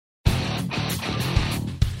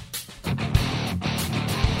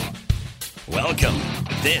Welcome.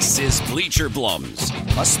 This is Bleacher Blums,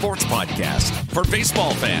 a sports podcast for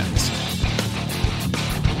baseball fans.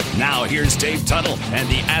 Now here's Dave Tuttle and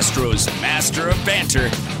the Astros master of banter,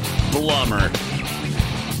 Blummer.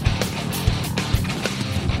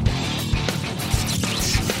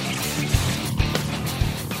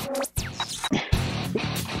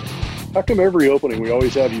 How come every opening we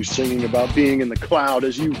always have you singing about being in the cloud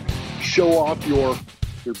as you show off your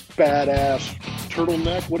badass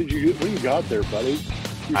turtleneck? What do you got there, buddy?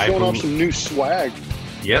 You're showing off some new swag.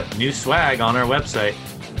 Yep, new swag on our website.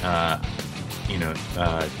 I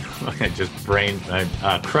just brain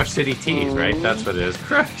Crush City Tees, right? That's what it is.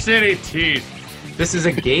 Crush City Tees. This is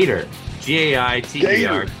a gator.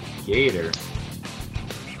 Gaiter. Gator.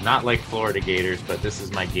 Not like Florida Gators, but this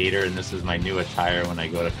is my gator, and this is my new attire when I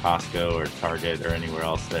go to Costco or Target or anywhere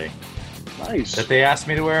else. That they asked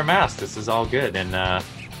me to wear a mask. This is all good, and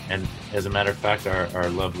as a matter of fact, our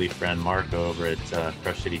lovely friend Mark over at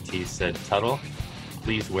Crush City Tees said, "Tuttle,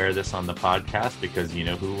 please wear this on the podcast because you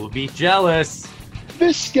know who will be jealous."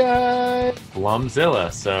 This guy,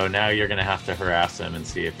 Blumzilla. So now you're gonna have to harass him and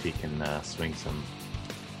see if he can swing some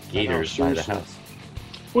gators by the house.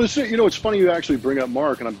 Well, it's funny you actually bring up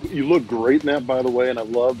Mark, and you look great in that, by the way, and I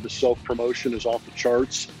love the self-promotion is off the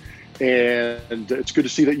charts. And it's good to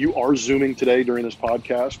see that you are Zooming today during this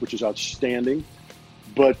podcast, which is outstanding.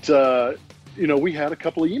 But, we had a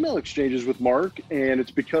couple of email exchanges with Mark, and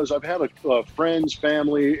it's because I've had friends,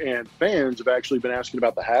 family, and fans have actually been asking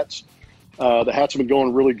about the hats. The hats have been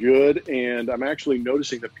going really good, and I'm actually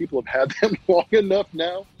noticing that people have had them long enough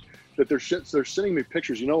now that they're sending me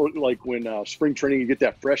pictures. Like when spring training, you get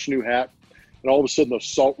that fresh new hat, and all of a sudden those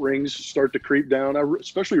salt rings start to creep down. I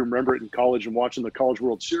especially remember it in college and watching the College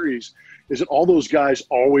World Series, is that all those guys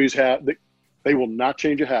always have, they will not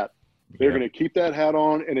change a hat. They're going to keep that hat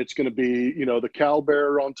on, and it's going to be, the cowl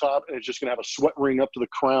bearer on top, and it's just going to have a sweat ring up to the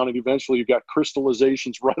crown, and eventually you've got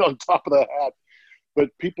crystallizations right on top of the hat. But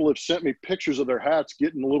people have sent me pictures of their hats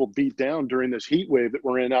getting a little beat down during this heat wave that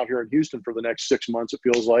we're in out here in Houston for the next 6 months, it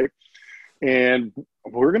feels like. And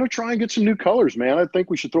we're going to try and get some new colors, man. I think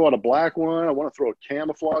we should throw out a black one. I want to throw a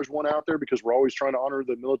camouflage one out there because we're always trying to honor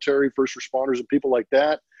the military, first responders, and people like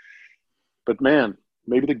that. But, man,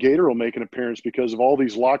 maybe the gator will make an appearance because of all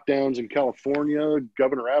these lockdowns in California.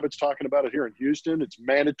 Governor Abbott's talking about it here in Houston. It's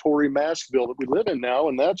mandatory mask bill that we live in now,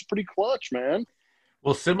 and that's pretty clutch, man.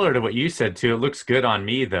 Well, similar to what you said too, it looks good on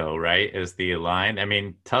me though, right? As the line. I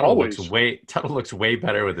mean, Tuttle looks way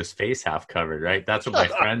better with his face half covered, right? That's what my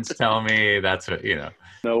friends tell me. That's what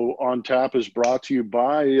On Tap is brought to you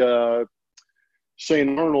by St.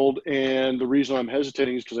 Arnold, and the reason I'm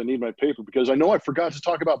hesitating is because I need my paper, because I know I forgot to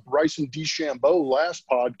talk about Bryson DeChambeau last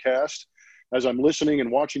podcast. As I'm listening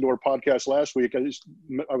and watching to our podcast last week, I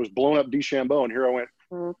was blowing up DeChambeau, and here I went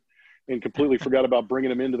and completely forgot about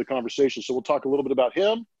bringing him into the conversation. So we'll talk a little bit about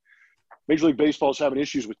him. Major League Baseball is having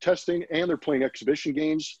issues with testing, and they're playing exhibition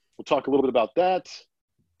games. We'll talk a little bit about that,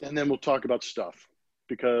 and then we'll talk about stuff,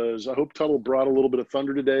 because I hope Tuttle brought a little bit of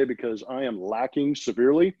thunder today, because I am lacking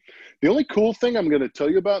severely. The only cool thing I'm going to tell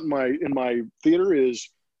you about in my theater is,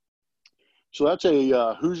 so that's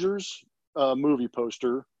a Hoosiers movie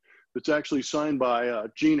poster that's actually signed by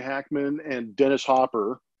Gene Hackman and Dennis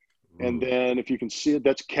Hopper. And then if you can see it,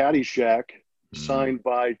 that's Caddyshack, signed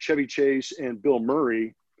by Chevy Chase and Bill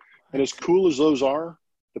Murray. And as cool as those are,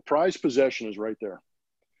 the prized possession is right there.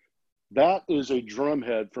 That is a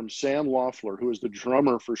drumhead from Sam Loeffler, who is the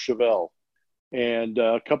drummer for Chevelle. And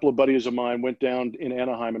a couple of buddies of mine went down in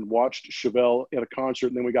Anaheim and watched Chevelle at a concert,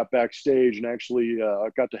 and then we got backstage and actually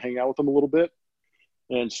got to hang out with them a little bit.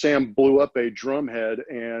 And Sam blew up a drumhead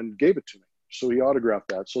and gave it to me. So he autographed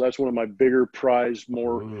that. So that's one of my bigger prized,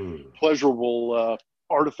 more pleasurable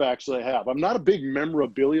artifacts that I have. I'm not a big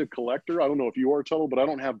memorabilia collector. I don't know if you are, Tuttle, but I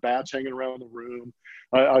don't have bats hanging around the room.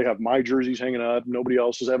 I have my jerseys hanging up. Nobody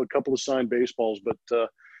else's. I have a couple of signed baseballs, but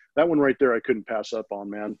that one right there I couldn't pass up on,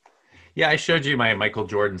 man. Yeah, I showed you my Michael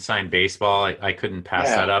Jordan signed baseball. I couldn't pass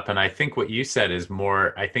that up. And I think what you said is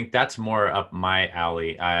more – I think that's more up my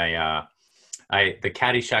alley. The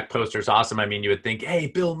Caddyshack poster is awesome. I mean, you would think, hey,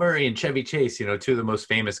 Bill Murray and Chevy Chase, two of the most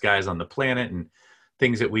famous guys on the planet and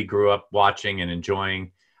things that we grew up watching and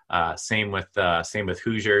enjoying. Same with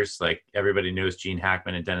Hoosiers. Like, everybody knows Gene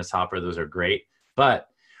Hackman and Dennis Hopper. Those are great. But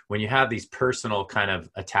when you have these personal kind of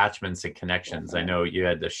attachments and connections, I know you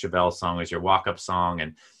had the Chevelle song as your walk-up song.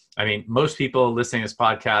 And I mean, most people listening to this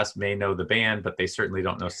podcast may know the band, but they certainly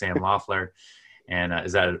don't know Sam Loeffler. And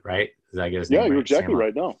is that right? Did I get his name right? Yeah, you're exactly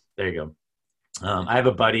right. No. There you go. I have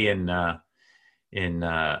a buddy in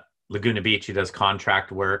Laguna Beach. He does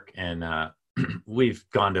contract work, and we've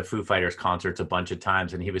gone to Foo Fighters concerts a bunch of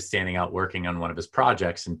times, and he was standing out working on one of his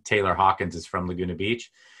projects, and Taylor Hawkins is from Laguna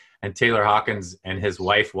Beach, and Taylor Hawkins and his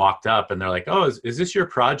wife walked up, and they're like, "Oh, is this your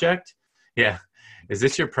project?" Yeah. "Is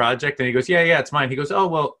this your project?" And he goes, yeah, it's mine. He goes, "Oh,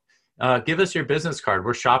 well, give us your business card.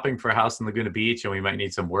 We're shopping for a house in Laguna Beach and we might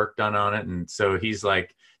need some work done on it." And so he's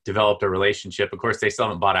like developed a relationship. Of course, they still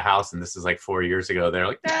haven't bought a house, and this is like 4 years ago. They're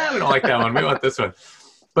like, "Nah, we don't like that one. We want this one."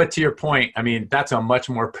 But to your point, I mean, that's a much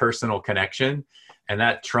more personal connection, and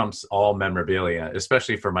that trumps all memorabilia,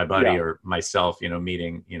 especially for my buddy or myself,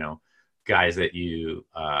 meeting, guys that you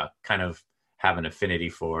kind of have an affinity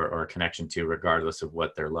for or a connection to, regardless of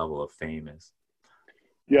what their level of fame is.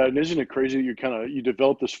 Yeah, and isn't it crazy? You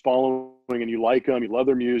develop this following, and you like them, you love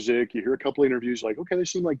their music, you hear a couple of interviews, like, okay, they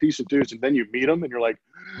seem like decent dudes, and then you meet them, and you're like,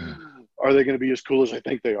 are they going to be as cool as I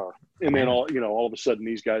think they are? And then all of a sudden,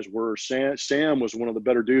 these guys were. Sam was one of the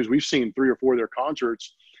better dudes. We've seen 3 or 4 of their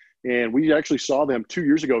concerts, and we actually saw them 2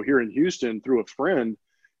 years ago here in Houston through a friend,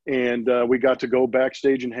 and we got to go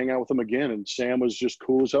backstage and hang out with them again. And Sam was just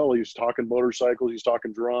cool as hell. He was talking motorcycles, he's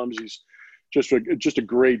talking drums, he's just a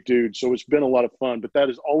great dude. So it's been a lot of fun, but that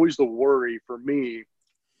is always the worry for me,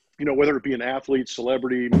 whether it be an athlete,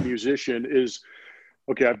 celebrity, musician, is,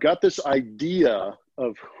 okay, I've got this idea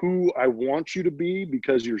of who I want you to be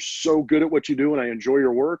because you're so good at what you do and I enjoy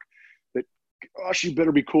your work, that, gosh, you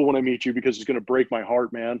better be cool when I meet you, because it's going to break my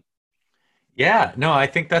heart, man. Yeah, no, I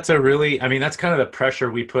think that's that's kind of the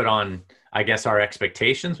pressure we put on, I guess, our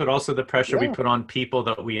expectations, but also the pressure we put on people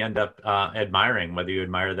that we end up admiring, whether you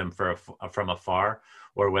admire them from afar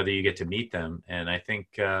or whether you get to meet them. And I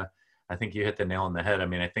think you hit the nail on the head. I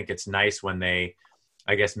mean, I think it's nice when they,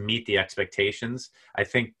 I guess, meet the expectations. I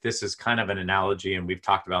think this is kind of an analogy, and we've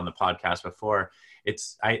talked about on the podcast before.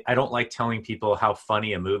 I don't like telling people how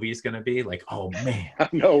funny a movie is going to be. Like, "Oh man,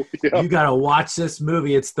 no, you got to watch this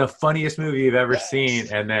movie. It's the funniest movie you've ever seen."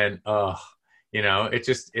 And then,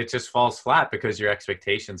 it just falls flat because your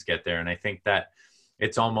expectations get there. And I think that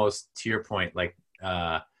it's almost, to your point, like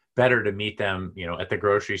better to meet them, at the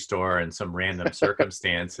grocery store in some random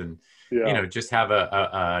circumstance, and just have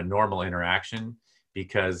a normal interaction,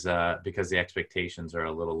 because the expectations are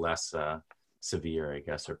a little less severe, I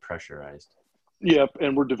guess, or pressurized. Yep,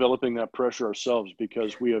 and we're developing that pressure ourselves,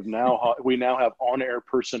 because we now have on-air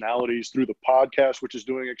personalities through the podcast, which is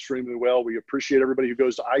doing extremely well. We appreciate everybody who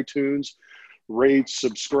goes to iTunes, rates,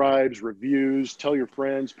 subscribes, reviews, tell your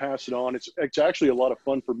friends, pass it on. It's actually a lot of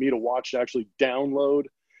fun for me to watch, to actually download,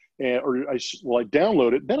 I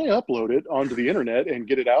download it, then I upload it onto the internet and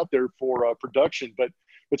get it out there for production. But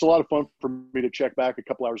it's a lot of fun for me to check back a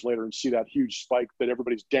couple hours later and see that huge spike that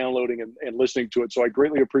everybody's downloading and listening to it. So I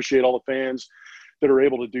greatly appreciate all the fans that are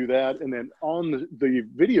able to do that. And then on the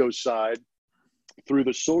video side, through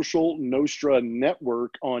the Social Nostra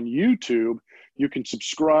Network on YouTube, you can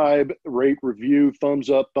subscribe, rate, review, thumbs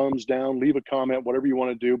up, thumbs down, leave a comment, whatever you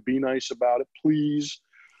want to do. Be nice about it, please.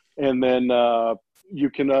 And then you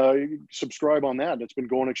can subscribe on that. And it's been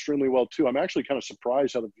going extremely well too. I'm actually kind of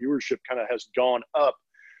surprised how the viewership kind of has gone up.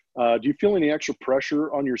 Do you feel any extra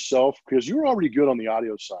pressure on yourself? Because you were already good on the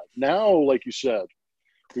audio side. Now, like you said,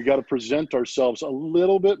 we got to present ourselves a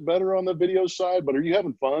little bit better on the video side. But are you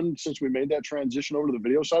having fun since we made that transition over to the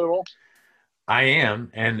video side at all? I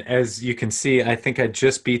am. And as you can see, I think I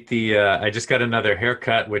just I just got another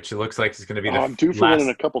haircut, which it looks like it's going to be I'm due for one in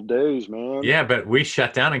a couple days, man. Yeah, but we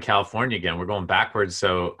shut down in California again. We're going backwards.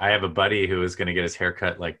 So I have a buddy who is going to get his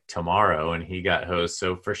haircut like tomorrow, and he got hosed.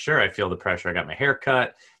 So for sure, I feel the pressure. I got my hair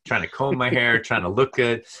cut, trying to comb my hair, trying to look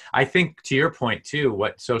good. I think, to your point too,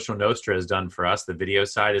 what Social Nostra has done for us, the video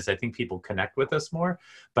side, is I think people connect with us more.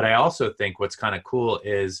 But I also think what's kind of cool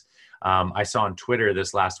is I saw on Twitter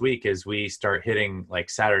this last week, as we start hitting like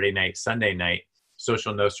Saturday night, Sunday night,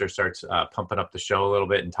 Social Nostra starts pumping up the show a little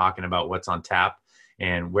bit and talking about what's on tap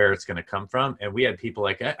and where it's going to come from. And we had people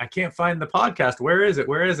like, I can't find the podcast. Where is it?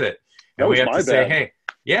 Where is it? And we have to say, hey,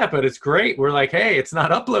 yeah, but it's great. We're like, hey, it's not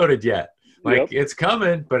uploaded yet. Like, it's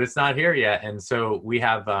coming, but it's not here yet. And so we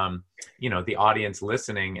have, the audience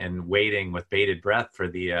listening and waiting with bated breath for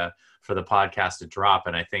the podcast to drop.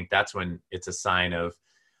 And I think that's when it's a sign of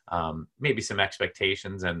maybe some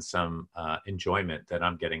expectations and some enjoyment that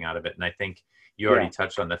I'm getting out of it. And I think you already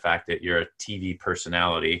touched on the fact that you're a TV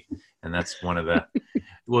personality, and that's one of the,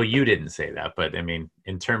 well, you didn't say that, but I mean,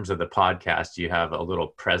 in terms of the podcast, you have a little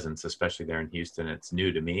presence, especially there in Houston. It's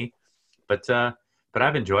new to me, but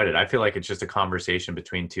I've enjoyed it. I feel like it's just a conversation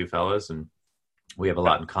between two fellas, and we have a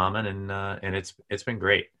lot in common, and it's been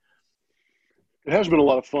great. It has been a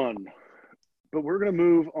lot of fun. But we're going to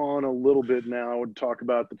move on a little bit now and talk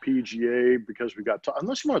about the PGA, because we got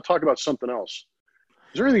unless you want to talk about something else.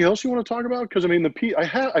 Is there anything else you want to talk about? Because I mean,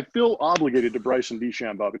 I feel obligated to Bryson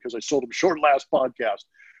DeChambeau because I sold him short last podcast,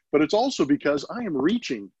 but it's also because I am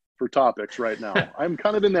reaching for topics right now. I'm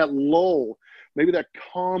kind of in that lull, maybe that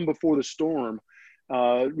calm before the storm.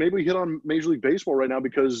 Maybe we hit on Major League Baseball right now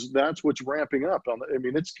because that's what's ramping up. I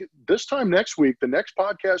mean, it's this time next week. The next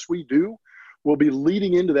podcast we do will be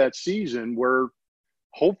leading into that season where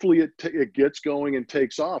hopefully it gets going and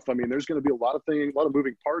takes off. I mean, there's going to be a lot of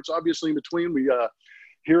moving parts, obviously, in between. We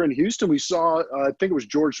here in Houston, we saw, I think it was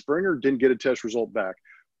George Springer didn't get a test result back.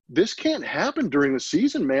 This can't happen during the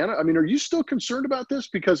season, man. I mean, are you still concerned about this?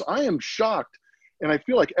 Because I am shocked, and I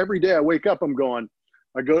feel like every day I wake up, I'm going.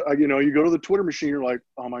 You go to the Twitter machine, you're like,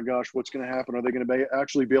 oh my gosh, what's going to happen? Are they going to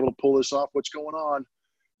actually be able to pull this off? What's going on?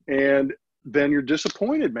 And then you're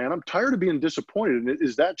disappointed, man. I'm tired of being disappointed. And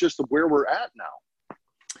is that just where we're at now?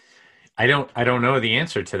 I don't know the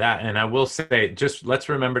answer to that. And I will say, just let's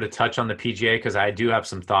remember to touch on the PGA, because I do have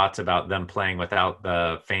some thoughts about them playing without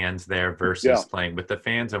the fans there versus playing with the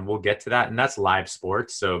fans. And we'll get to that. And that's live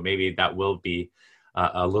sports. So maybe that will be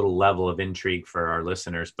a little level of intrigue for our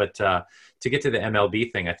listeners. But to get to the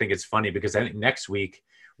MLB thing, I think it's funny because I think next week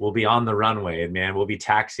we'll be on the runway, and man, we'll be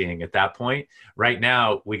taxiing at that point. Right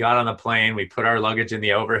now, we got on the plane, we put our luggage in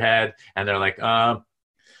the overhead, and they're like,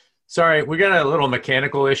 sorry, we got a little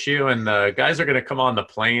mechanical issue, and the guys are going to come on the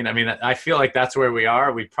plane. I mean, I feel like that's where we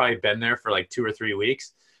are. We've probably been there for like 2 or 3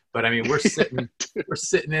 weeks. But, I mean, we're sitting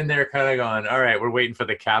in there kind of going, all right, we're waiting for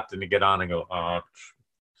the captain to get on and go,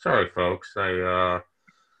 sorry, folks. I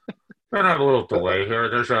have a little delay here.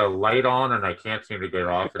 There's a light on, and I can't seem to get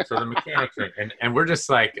off. And so the mechanics and we're just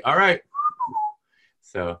like, all right.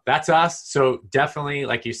 So that's us. So definitely,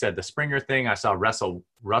 like you said, the Springer thing. I saw Russell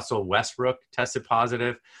Westbrook tested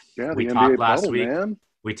positive. Yeah, we talked last week. Man.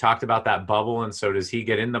 We talked about that bubble, and so does he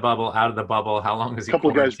get in the bubble, out of the bubble? How long is he? A couple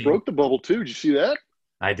of guys broke the bubble too. Did you see that?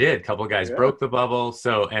 I did. A couple of guys broke the bubble.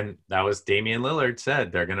 So, and that was Damian Lillard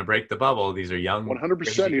said they're going to break the bubble. These are young.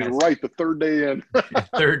 100%. He's right. The third day in.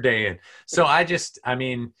 Third day in. So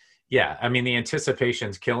the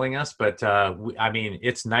anticipation's killing us, but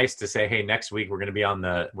it's nice to say, hey, next week we're going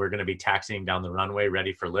to be taxiing down the runway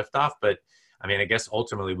ready for liftoff. But I mean, I guess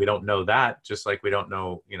ultimately we don't know that, just like we don't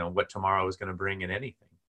know, what tomorrow is going to bring in anything.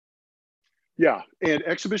 Yeah, and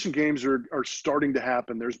exhibition games are starting to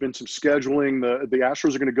happen. There's been some scheduling. The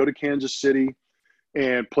Astros are going to go to Kansas City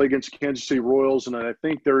and play against Kansas City Royals, and I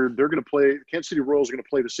think they're going to play – Kansas City Royals are going to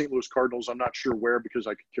play the St. Louis Cardinals. I'm not sure where because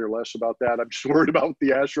I could care less about that. I'm just worried about what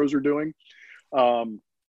the Astros are doing. And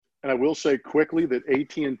I will say quickly that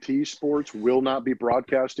AT&T Sports will not be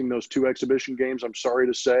broadcasting those 2 exhibition games, I'm sorry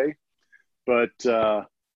to say. But I'm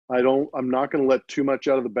not going to let too much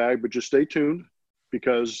out of the bag, but just stay tuned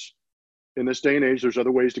because – in this day and age, there's other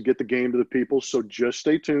ways to get the game to the people. So just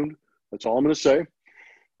stay tuned. That's all I'm going to say.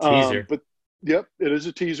 Teaser. But yep, it is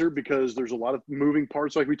a teaser because there's a lot of moving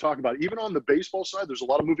parts like we talked about. Even on the baseball side, there's a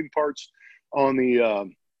lot of moving parts on the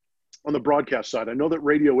broadcast side. I know that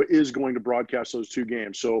radio is going to broadcast those 2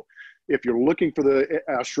 games. So if you're looking for the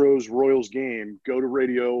Astros-Royals game, go to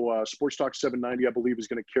radio. Sports Talk 790, I believe, is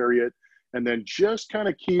going to carry it. And then just kind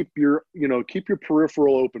of keep your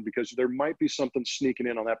peripheral open because there might be something sneaking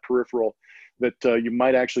in on that peripheral that you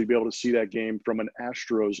might actually be able to see that game from an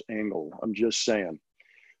Astros angle. I'm just saying.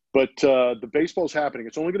 But the baseball's happening.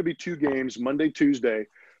 It's only going to be 2 games, Monday, Tuesday.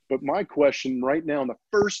 But my question right now, and the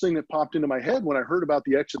first thing that popped into my head when I heard about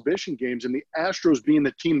the exhibition games and the Astros being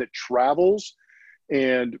the team that travels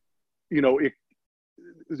and,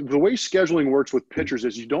 the way scheduling works with pitchers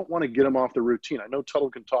is you don't want to get them off their routine. I know Tuttle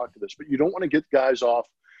can talk to this, but you don't want to get guys off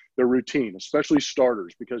their routine, especially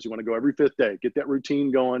starters, because you want to go every 5th day, get that routine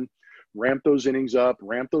going, ramp those innings up,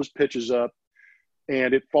 ramp those pitches up.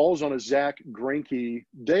 And it falls on a Zach Greinke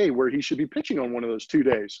day where he should be pitching on one of those 2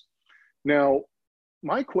 days. Now,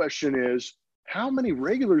 my question is, how many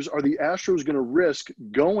regulars are the Astros going to risk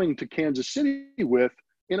going to Kansas City with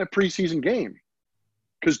in a preseason game?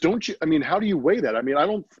 Because how do you weigh that? I mean,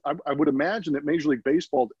 I would imagine that Major League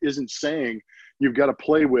Baseball isn't saying you've got to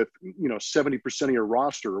play with, 70% of your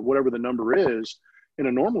roster or whatever the number is in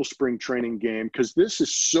a normal spring training game, because this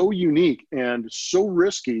is so unique and so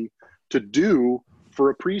risky to do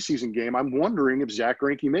for a preseason game. I'm wondering if Zach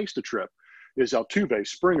Greinke makes the trip. Is Altuve,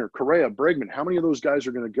 Springer, Correa, Bregman, how many of those guys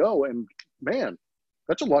are going to go? And, man,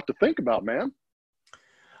 that's a lot to think about, man.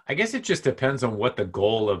 I guess it just depends on what the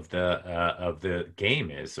goal of the game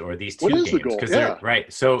is, or these 2 games. What is the goal? Yeah.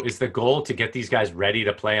 Right. So is the goal to get these guys ready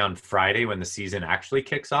to play on Friday when the season actually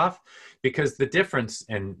kicks off? Because the difference,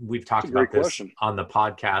 and we've talked about this on the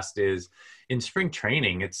podcast, is in spring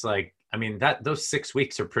training, it's like, I mean, those 6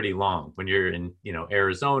 weeks are pretty long when you're in,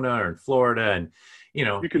 Arizona or in Florida, and you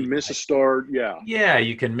know, You can miss a start. Yeah. yeah,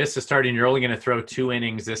 you can miss a start and you're only going to throw 2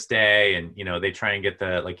 innings this day. And, you know, they try and get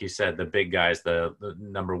the, like you said, the big guys, the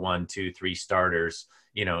number 1, 2, 3 starters,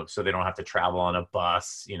 you know, so they don't have to travel on a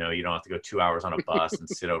bus. You know, you don't have to go 2 hours on a bus and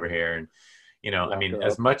sit over here. And, you know, I mean,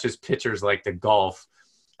 as much as pitchers like to golf,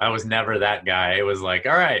 I was never that guy. It was like,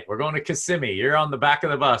 all right, we're going to Kissimmee. You're on the back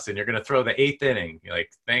of the bus and you're going to throw the 8th inning. You're like,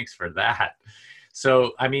 thanks for that.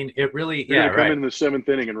 So, I mean, it really, You're yeah, come in the 7th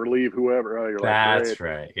inning and relieve whoever. Oh, you're that's like,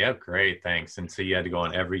 great. right. Yep. Great. Thanks. And so you had to go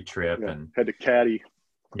on every trip Yeah, and had to caddy.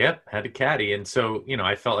 yep, had to caddy. And so, you know,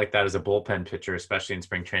 I felt like that as a bullpen pitcher, especially in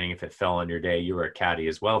spring training, if it fell on your day, you were a caddy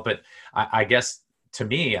as well. But I guess to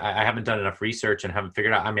me, I haven't done enough research and haven't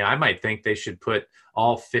figured out. I mean, I might think they should put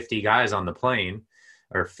all 50 guys on the plane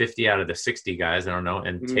or 50 out of the 60 guys, I don't know,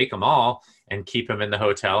 and take them all and keep them in the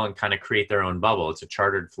hotel and kind of create their own bubble. It's a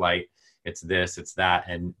chartered flight. It's this, it's that,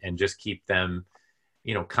 and just keep them,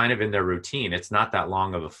 you know, kind of in their routine. It's not that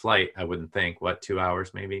long of a flight, I wouldn't think. What, 2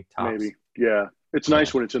 hours maybe tops? Maybe. Yeah. It's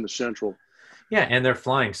nice when it's in the central. Yeah, and they're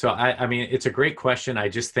flying. So, I mean, it's a great question. I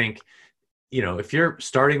just think, you know, if you're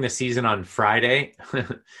starting the season on Friday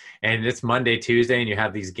and it's Monday, Tuesday, and you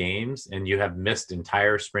have these games and you have missed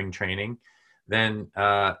entire spring training, then,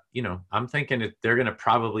 you know, I'm thinking they're going to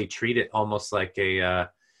probably treat it almost like an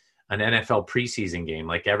NFL preseason game.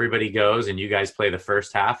 Like everybody goes and you guys play the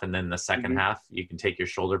first half, and then the second half, you can take your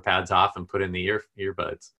shoulder pads off and put in the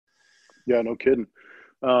earbuds. Yeah, no kidding.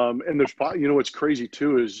 And there's, you know, what's crazy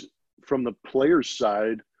too is from the players'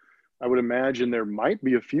 side, I would imagine there might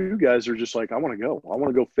be a few guys that are just like, I want to go. I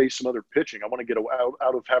want to go face some other pitching. I want to get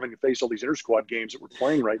out of having to face all these inter-squad games that we're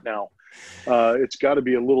playing right now. It's got to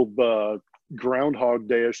be a little Groundhog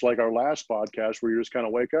Day-ish like our last podcast where you just kind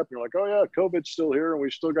of wake up and you're like, oh, yeah, COVID's still here and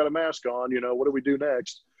we still got a mask on. You know, what do we do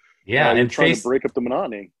next? Yeah, and trying to break up the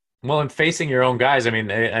monotony. Well, and facing your own guys, I mean,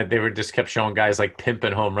 they were just kept showing guys like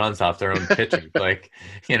pimping home runs off their own pitching. Like,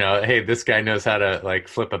 you know, hey, this guy knows how to like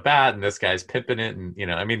flip a bat and this guy's pimping it. And, you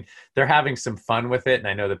know, I mean, they're having some fun with it. And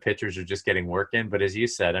I know the pitchers are just getting work in. But as you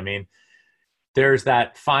said, I mean, there's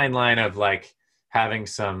that fine line of like having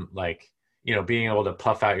some like, you know, being able to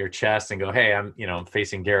puff out your chest and go, hey, I'm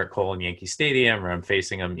facing Garrett Cole in Yankee Stadium, or I'm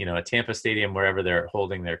facing him, you know, at Tampa Stadium, wherever they're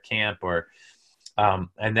holding their camp, or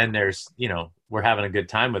and then there's, you know, we're having a good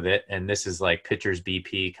time with it. And this is like pitchers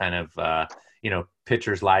BP kind of, you know,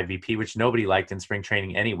 pitchers live BP, which nobody liked in spring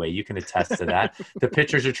training anyway. You can attest to that. The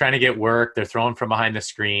pitchers are trying to get work. They're throwing from behind the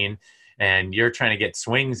screen and you're trying to get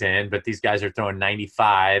swings in, but these guys are throwing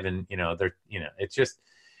 95 and, you know, they're, you know,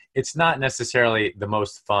 it's not necessarily the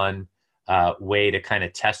most fun way to kind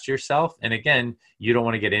of test yourself. And again, you don't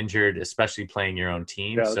want to get injured, especially playing your own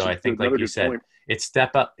team. Yeah, so I think, like you said, it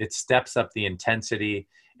steps up the intensity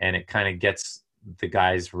and it kind of gets the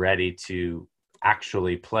guys ready to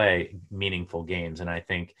actually play meaningful games. And I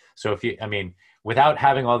think, so without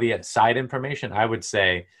having all the side information, I would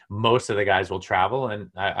say most of the guys will travel. And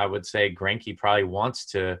I would say Greinke probably wants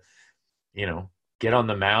to, you know, get on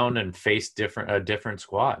the mound and face a different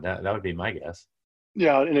squad. That would be my guess.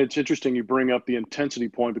 Yeah, and it's interesting you bring up the intensity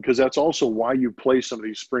point because that's also why you play some of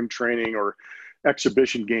these spring training or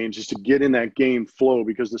exhibition games is to get in that game flow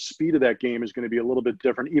because the speed of that game is going to be a little bit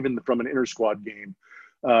different even from an inter-squad game.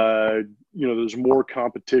 You know, there's more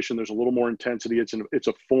competition. There's a little more intensity. It's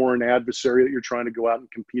a foreign adversary that you're trying to go out and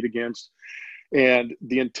compete against. And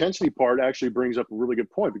the intensity part actually brings up a really good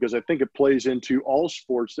point because I think it plays into all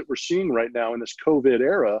sports that we're seeing right now in this COVID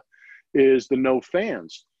era is the no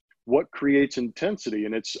fans. What creates intensity?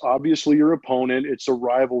 And it's obviously your opponent. It's a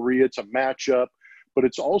rivalry. It's a matchup. But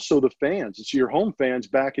it's also the fans. It's your home fans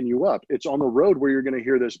backing you up. It's on the road where you're going to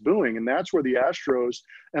hear this booing. And that's where the Astros,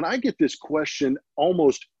 and I get this question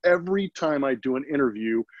almost every time I do an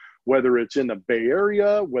interview, whether it's in the Bay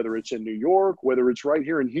Area, whether it's in New York, whether it's right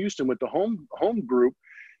here in Houston with the home group,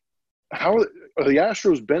 how are the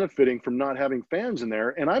Astros benefiting from not having fans in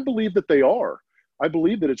there? And I believe that they are. I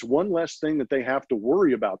believe that it's one less thing that they have to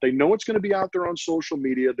worry about. They know it's going to be out there on social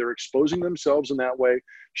media. They're exposing themselves in that way.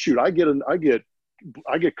 Shoot, I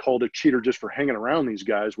get called a cheater just for hanging around these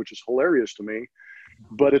guys, which is hilarious to me.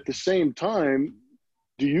 But at the same time,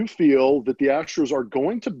 do you feel that the Astros are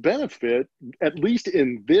going to benefit, at least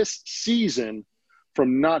in this season,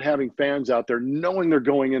 from not having fans out there, knowing they're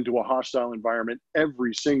going into a hostile environment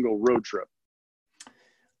every single road trip?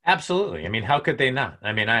 Absolutely. I mean, how could they not?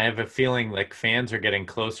 I mean, I have a feeling like fans are getting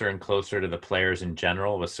closer and closer to the players in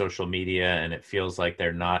general with social media, and it feels like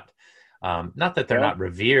they're not that they're not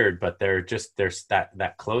revered, but there's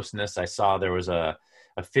that closeness. I saw there was a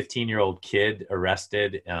 15-year-old kid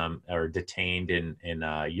arrested or detained in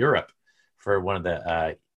Europe for one of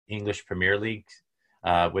the English Premier League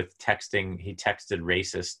with texting. He texted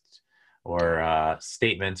racist or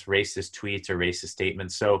statements, racist tweets or racist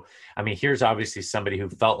statements. So, I mean, here's obviously somebody who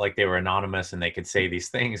felt like they were anonymous and they could say these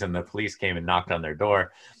things, and the police came and knocked on their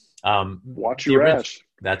door. Watch your ass.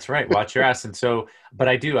 That's right. Watch your ass. And so, but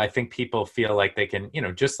I think people feel like they can,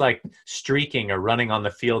 just like streaking or running on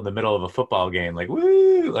the field in the middle of a football game, like,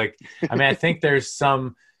 woo, like, I mean, I think there's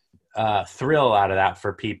some thrill out of that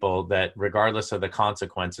for people that regardless of the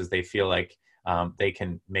consequences, they feel like they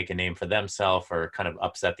can make a name for themselves or kind of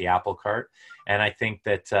upset the apple cart. And I think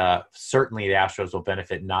that certainly the Astros will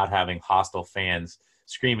benefit not having hostile fans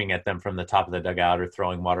screaming at them from the top of the dugout or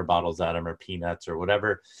throwing water bottles at them or peanuts or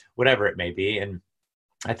whatever it may be. And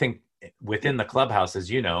I think within the clubhouse,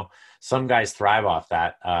 as you know, some guys thrive off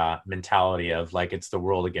that mentality of like, it's the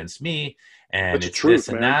world against me and it's truth, this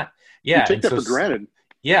and man. That. Yeah. You take that for granted.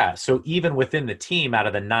 Yeah. So even within the team, out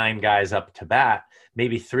of the 9 guys up to bat,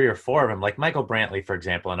 maybe 3 or 4 of them, like Michael Brantley, for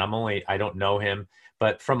example, and I don't know him,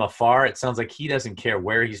 but from afar, it sounds like he doesn't care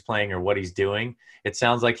where he's playing or what he's doing. It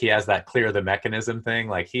sounds like he has that clear the mechanism thing.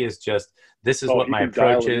 Like he is just, this is what my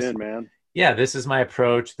approach is. In, man. Yeah, this is my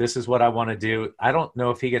approach. This is what I want to do. I don't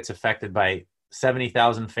know if he gets affected by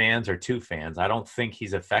 70,000 fans or 2 fans. I don't think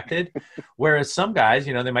he's affected. Whereas some guys,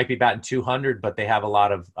 they might be batting 200, but they have a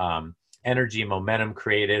lot of energy, momentum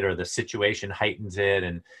created, or the situation heightens it,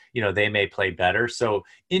 and they may play better. So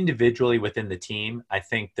individually within the team, I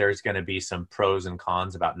think there's going to be some pros and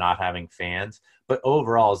cons about not having fans. But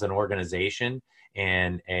overall, as an organization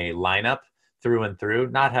and a lineup, through and through,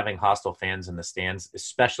 not having hostile fans in the stands,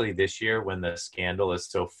 especially this year when the scandal is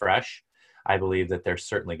so fresh, I believe that they're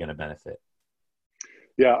certainly going to benefit.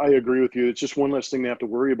 Yeah, I agree with you. It's just one less thing they have to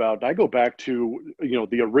worry about. I go back to,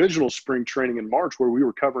 the original spring training in March where we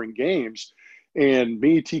were covering games, and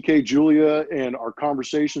me, TK, Julia, and our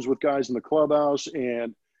conversations with guys in the clubhouse,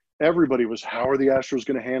 and everybody was, how are the Astros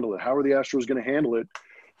going to handle it? How are the Astros going to handle it?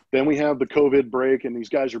 Then we have the COVID break and these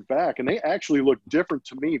guys are back, and they actually look different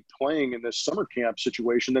to me playing in this summer camp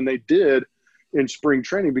situation than they did in spring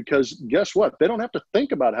training, because guess what? They don't have to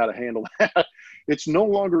think about how to handle that. It's no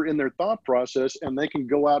longer in their thought process, and they can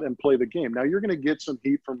go out and play the game. Now, you're going to get some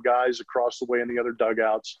heat from guys across the way in the other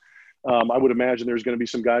dugouts. I would imagine there's going to be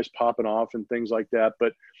some guys popping off and things like that.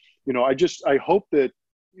 But, I hope that,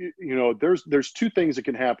 there's 2 things that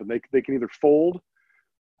can happen. They can either fold.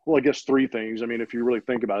 Well, I guess 3 things. I mean, if you really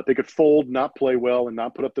think about it, they could fold, not play well, and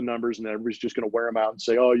not put up the numbers, and everybody's just going to wear them out and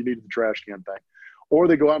say, oh, you needed the trash can thing. Or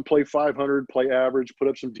they go out and play 500, play average, put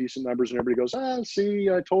up some decent numbers, and everybody goes, see,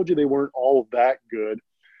 I told you they weren't all that good.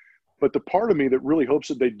 But the part of me that really hopes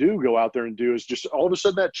that they do go out there and do is just all of a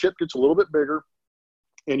sudden that chip gets a little bit bigger,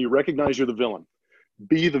 and you recognize you're the villain.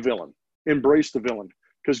 Be the villain. Embrace the villain.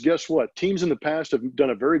 Because guess what? Teams in the past have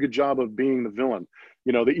done a very good job of being the villain.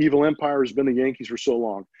 The evil empire has been the Yankees for so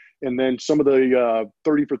long. And then some of the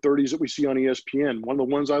 30 for 30s that we see on ESPN, one of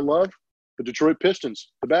the ones I love, the Detroit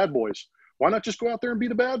Pistons, the bad boys. Why not just go out there and be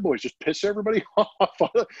the bad boys? Just piss everybody off.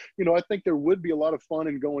 I think there would be a lot of fun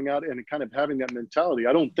in going out and kind of having that mentality.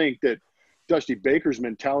 I don't think that Dusty Baker's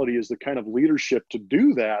mentality is the kind of leadership to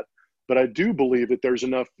do that. But I do believe that there's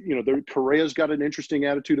enough, Correa's got an interesting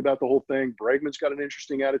attitude about the whole thing. Bregman's got an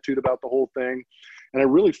interesting attitude about the whole thing. And I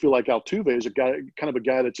really feel like Altuve is a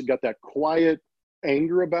guy that's got that quiet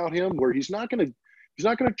anger about him where he's not going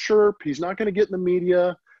to chirp. He's not going to get in the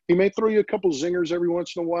media. He may throw you a couple zingers every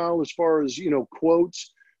once in a while as far as,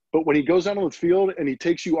 quotes. But when he goes out on the field and he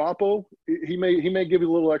takes you oppo, he may give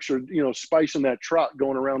you a little extra, spice in that trot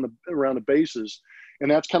going around the bases. And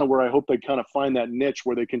that's kind of where I hope they kind of find that niche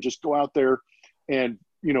where they can just go out there and,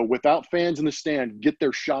 without fans in the stand, get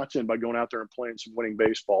their shots in by going out there and playing some winning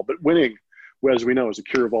baseball. But winning, as we know, is the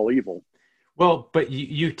cure of all evil. Well, but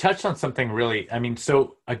you touched on something really,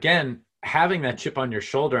 so again, having that chip on your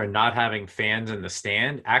shoulder and not having fans in the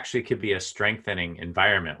stand actually could be a strengthening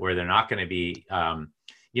environment where they're not going to be,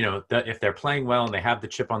 if they're playing well and they have the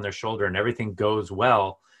chip on their shoulder and everything goes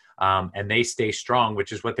well, and they stay strong,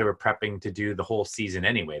 which is what they were prepping to do the whole season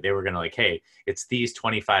anyway. They were going to hey, it's these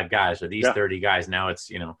 25 guys or these 30 guys. Now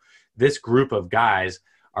it's, this group of guys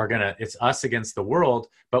it's us against the world.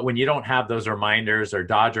 But when you don't have those reminders or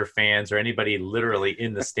Dodger fans or anybody literally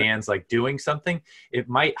in the stands, doing something, it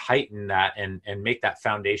might heighten that and make that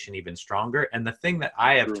foundation even stronger. And the thing that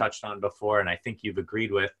I have touched on before, and I think you've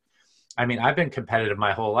agreed with, I've been competitive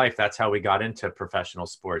my whole life. That's how we got into professional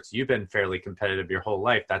sports. You've been fairly competitive your whole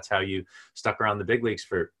life. That's how you stuck around the big leagues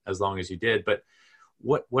for as long as you did. But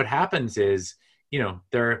what happens is,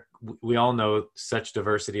 we all know such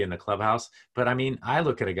diversity in the clubhouse. But I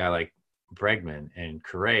look at a guy like Bregman and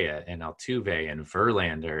Correa and Altuve and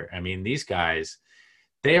Verlander. These guys,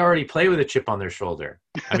 they already play with a chip on their shoulder.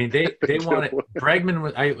 I mean, they want it.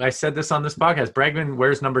 Bregman, I said this on this podcast, Bregman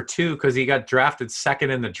wears number 2 because he got drafted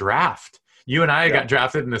second in the draft. You and I got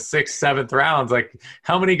drafted in the 6th, 7th rounds. Like,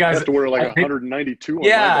 how many guys? I have to wear like 192 on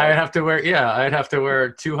yeah, my back. I'd have to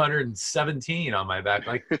wear 217 on my back.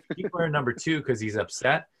 Like, he's wearing number 2 because he's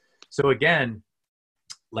upset. So again,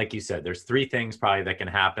 like you said, there's 3 things probably that can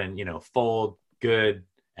happen, fold, good,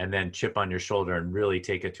 and then chip on your shoulder and really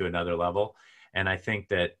take it to another level. And I think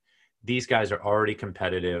that these guys are already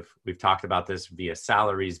competitive. We've talked about this via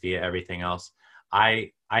salaries, via everything else.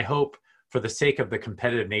 I hope, for the sake of the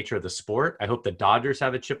competitive nature of the sport, I hope the Dodgers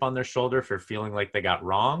have a chip on their shoulder for feeling like they got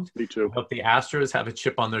wronged. Me too. I hope the Astros have a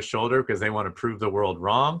chip on their shoulder because they want to prove the world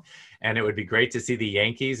wrong. And it would be great to see the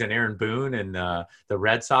Yankees and Aaron Boone and the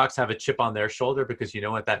Red Sox have a chip on their shoulder, because you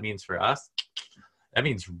know what that means for us? That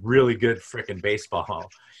means really good freaking baseball.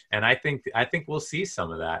 And I think we'll see some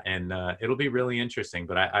of that, and it'll be really interesting.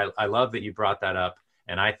 But I love that you brought that up,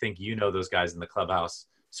 and I think those guys in the clubhouse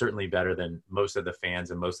certainly better than most of the fans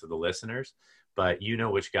and most of the listeners. But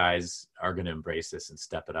which guys are going to embrace this and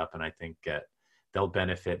step it up, and I think they'll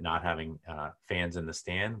benefit not having fans in the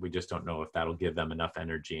stand. We just don't know if that'll give them enough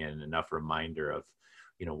energy and enough reminder of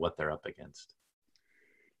what they're up against.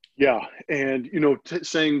 Yeah, and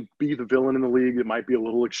saying be the villain in the league, it might be a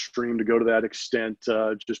little extreme to go to that extent,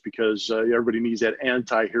 just because everybody needs that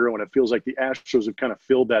anti-hero, and it feels like the Astros have kind of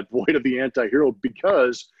filled that void of the anti-hero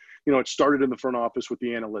because it started in the front office with the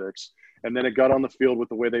analytics, and then it got on the field with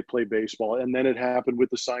the way they play baseball, and then it happened with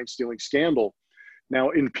the sign stealing scandal.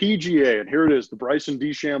 Now in PGA, and here it is, the Bryson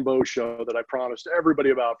DeChambeau show that I promised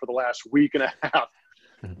everybody about for the last week and a half.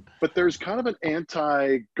 But there's kind of an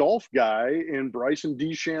anti-golf guy in Bryson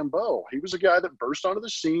DeChambeau. He was a guy that burst onto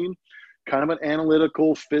the scene, kind of an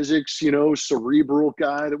analytical physics, cerebral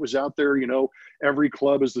guy that was out there, every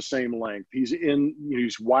club is the same length.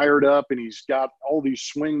 He's wired up, and he's got all these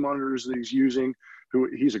swing monitors that he's using.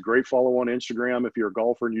 He's a great follow on Instagram. If you're a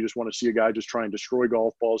golfer and you just want to see a guy just try and destroy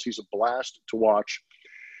golf balls, he's a blast to watch.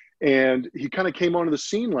 And he kind of came onto the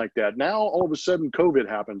scene like that. Now, all of a sudden, COVID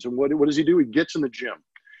happens. And what does he do? He gets in the gym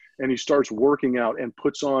and he starts working out and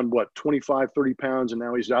puts on, 25, 30 pounds. And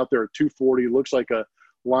now he's out there at 240, looks like a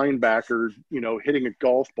linebacker, hitting a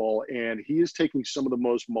golf ball. And he is taking some of the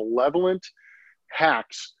most malevolent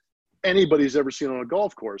hacks anybody's ever seen on a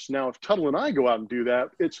golf course. Now, if Tuttle and I go out and do that,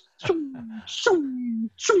 it's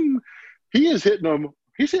he is hitting them.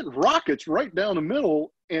 He's hitting rockets right down the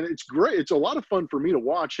middle, and it's great. It's a lot of fun for me to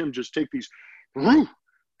watch him just take these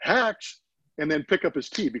hacks and then pick up his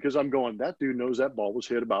tee, because I'm going, that dude knows that ball was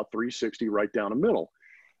hit about 360 right down the middle.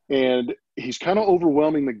 And he's kind of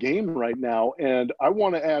overwhelming the game right now. And I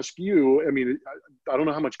want to ask you, I don't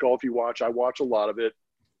know how much golf you watch. I watch a lot of it.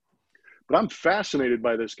 But I'm fascinated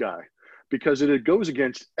by this guy because it goes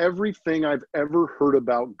against everything I've ever heard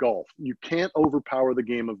about golf. You can't overpower the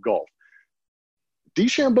game of golf.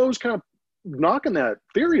 DeChambeau's kind of knocking that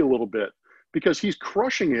theory a little bit because he's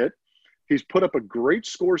crushing it. He's put up a great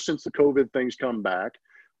score since the COVID things come back.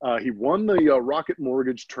 He won the Rocket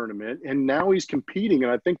Mortgage tournament, and now he's competing.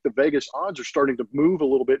 And I think the Vegas odds are starting to move a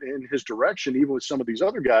little bit in his direction, even with some of these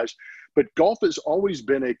other guys. But golf has always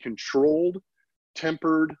been a controlled,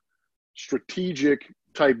 tempered, strategic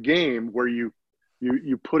type game where you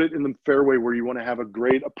put it in the fairway where you want to have a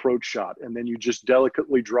great approach shot, and then you just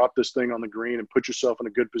delicately drop this thing on the green and put yourself in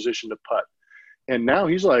a good position to putt. And now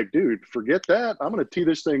he's like, dude, forget that. I'm going to tee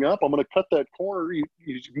this thing up. I'm going to cut that corner.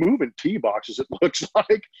 He's moving tee boxes, it looks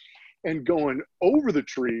like, and going over the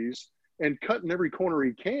trees and cutting every corner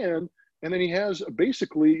he can. And then he has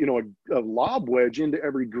basically, a lob wedge into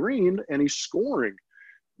every green, and he's scoring.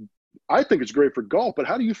 I think it's great for golf, but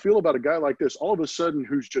how do you feel about a guy like this all of a sudden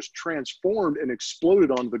who's just transformed and exploded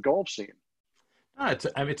onto the golf scene?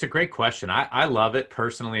 It's a great question. I love it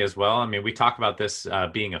personally as well. We talk about this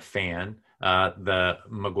being a fan. The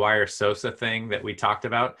Maguire Sosa thing that we talked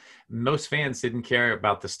about, most fans didn't care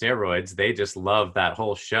about the steroids. They just loved that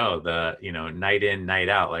whole show, the, night in, night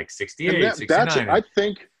out, like 68, 69. I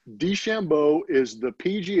think DeChambeau is the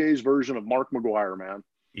PGA's version of Mark Maguire, man.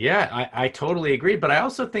 Yeah, I totally agree. But I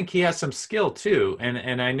also think he has some skill too.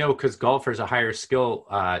 And I know because golfer's a higher skill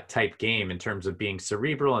type game in terms of being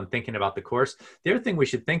cerebral and thinking about the course. The other thing we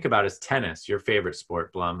should think about is tennis, your favorite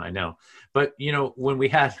sport, Blum, I know. But, when we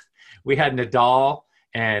had Nadal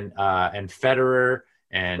and Federer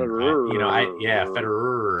and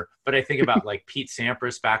Federer. But I think about like Pete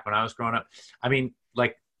Sampras back when I was growing up.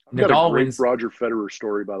 Nadal wins. Roger Federer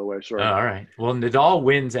story, by the way. Sorry. All right. Well, Nadal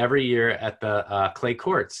wins every year at the clay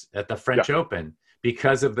courts at the French Open,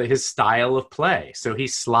 because of his style of play. So he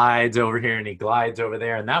slides over here and he glides over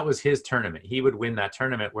there. And that was his tournament. He would win that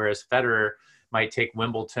tournament, whereas Federer might take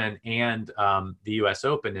Wimbledon and the US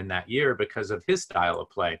Open in that year because of his style of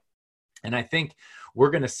play. And I think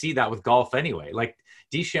we're going to see that with golf anyway. Like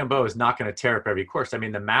DeChambeau is not going to tear up every course. I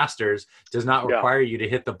mean, the Masters does not require you to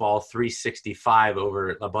hit the ball 365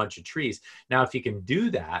 over a bunch of trees. Now, if you can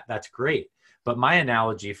do that, that's great. But my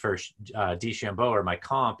analogy for DeChambeau, or my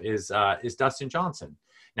comp, is Dustin Johnson.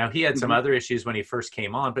 Now, he had some other issues when he first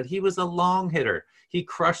came on, but he was a long hitter. He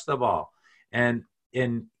crushed the ball. And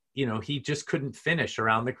you know, he just couldn't finish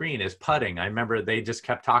around the green. His putting, I remember they just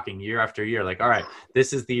kept talking year after year, like, all right,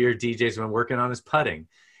 this is the year DJ's been working on his putting.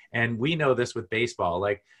 And we know this with baseball.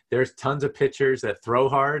 Like, there's tons of pitchers that throw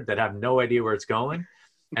hard that have no idea where it's going.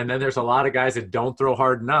 And then there's a lot of guys that don't throw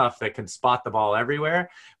hard enough that can spot the ball everywhere.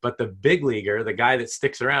 But the big leaguer, the guy that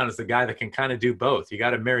sticks around, is the guy that can kind of do both. You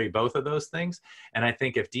got to marry both of those things. And I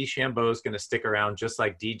think if DeChambeau is going to stick around just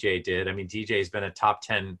like DJ did, I mean, DJ's been a top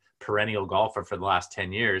 10 perennial golfer for the last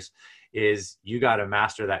 10 years, is you got to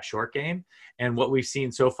master that short game. And what we've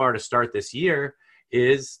seen so far to start this year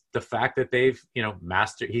is the fact that they've, you know,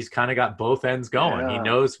 he's kind of got both ends going. He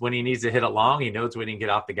knows when he needs to hit it long. He knows when he can get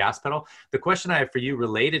off the gas pedal. The question I have for you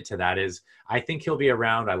related to that is, I think he'll be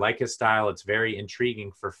around. I like his style. It's very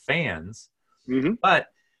intriguing for fans. But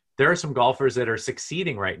there are some golfers that are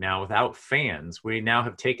succeeding right now without fans. We now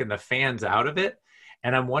have taken the fans out of it.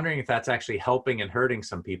 And I'm wondering if that's actually helping and hurting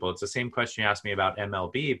some people. It's the same question you asked me about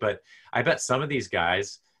MLB, but I bet some of these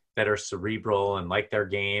guys that are cerebral and like their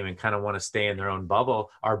game and kind of want to stay in their own bubble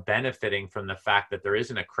are benefiting from the fact that there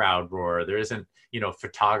isn't a crowd roar. There isn't, you know,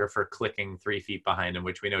 photographer clicking 3 feet behind him,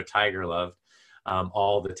 which we know Tiger loved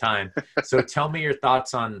all the time. So tell me your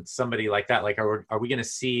thoughts on somebody like that. Like, are we going to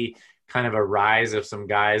see kind of a rise of some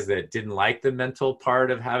guys that didn't like the mental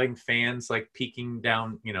part of having fans like peeking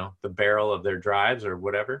down, you know, the barrel of their drives or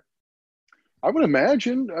whatever? I would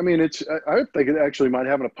imagine. I mean, I think it actually might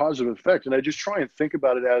have a positive effect. And I just try and think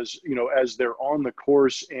about it as, you know, as they're on the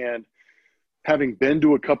course and having been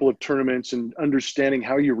to a couple of tournaments and understanding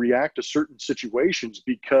how you react to certain situations,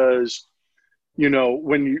 because, you know,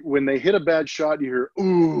 when they hit a bad shot, you hear,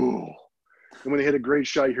 ooh. And when they hit a great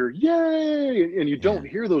shot, you hear, yay. And you don't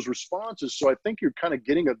hear those responses. So I think you're kind of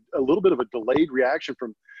getting a little bit of a delayed reaction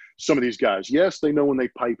from some of these guys. Yes, they know when they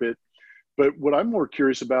pipe it. But what I'm more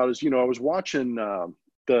curious about is, you know, I was watching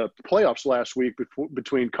the playoffs last week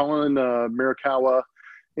between Colin Morikawa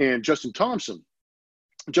and Justin Thomas.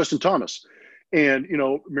 And, you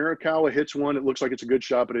know, Morikawa hits one. It looks like it's a good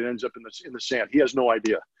shot, but it ends up in the sand. He has no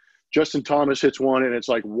idea. Justin Thomas hits one, and it's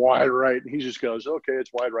like wide right. And he just goes, okay,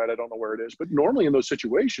 it's wide right. I don't know where it is. But normally in those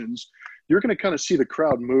situations, you're going to kind of see the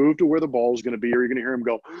crowd move to where the ball is going to be, or you're going to hear him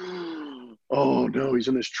go, oh, no, he's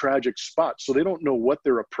in this tragic spot. So they don't know what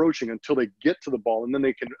they're approaching until they get to the ball, and then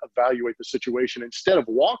they can evaluate the situation instead of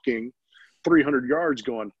walking 300 yards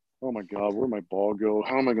going, oh, my God, where'd my ball go?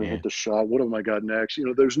 How am I going to hit the shot? What have I got next? You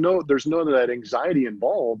know, there's none of that anxiety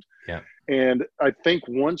involved. Yeah. And I think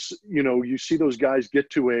once, you know, you see those guys get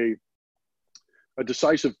to a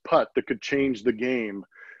decisive putt that could change the game,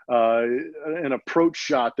 an approach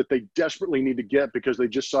shot that they desperately need to get because they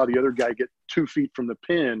just saw the other guy get 2 feet from the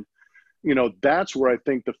pin, you know, that's where I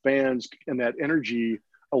think the fans and that energy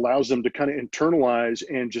allows them to kind of internalize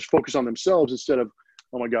and just focus on themselves instead of,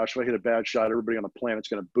 oh my gosh, if I hit a bad shot, everybody on the planet's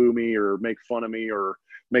going to boo me or make fun of me or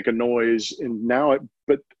make a noise. And now,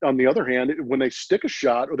 but on the other hand, when they stick a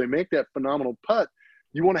shot or they make that phenomenal putt,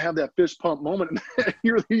 you want to have that fist pump moment. And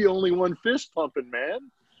you're the only one fist pumping,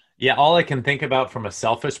 man. Yeah, all I can think about from a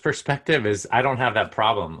selfish perspective is I don't have that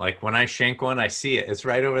problem. Like when I shank one, I see it. It's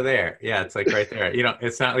right over there. Yeah, it's like right there. You know,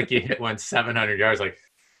 it's not like you hit one 700 yards like,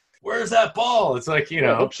 where's that ball? It's like, you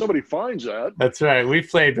know. I hope somebody finds that. That's right. We've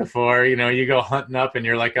played before. You know, you go hunting up and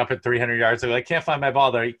you're like up at 300 yards. They're like, can't find my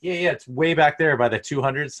ball there. Yeah, it's way back there by the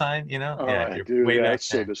 200 sign, you know? You're way back there.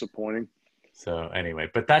 So disappointing. So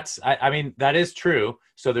anyway, but that's, I mean, that is true.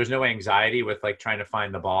 So there's no anxiety with like trying to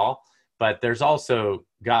find the ball. But there's also,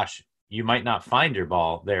 gosh, you might not find your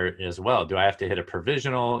ball there as well. Do I have to hit a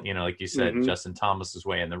provisional? You know, like you said, Justin Thomas is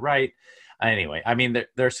way in the right. Anyway, I mean,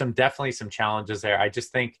 there's definitely some challenges there. I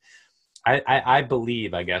just think, I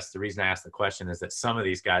believe, I guess, the reason I asked the question is that some of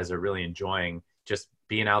these guys are really enjoying just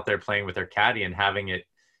being out there playing with their caddy and having it,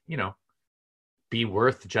 you know, be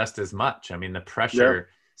worth just as much. I mean, the pressure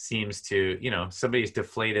seems to, you know, somebody's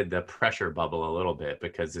deflated the pressure bubble a little bit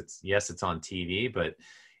because it's on TV, but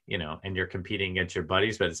you know, and you're competing against your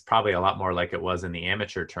buddies, but it's probably a lot more like it was in the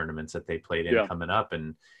amateur tournaments that they played in coming up.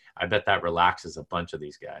 And I bet that relaxes a bunch of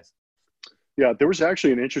these guys. Yeah, there was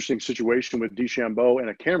actually an interesting situation with DeChambeau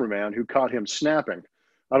and a cameraman who caught him snapping.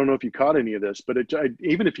 I don't know if you caught any of this, but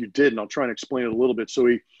even if you did, and I'll try and explain it a little bit. So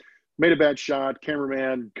he made a bad shot,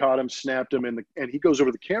 cameraman caught him, snapped him, and he goes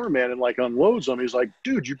over to the cameraman and like unloads him. He's like,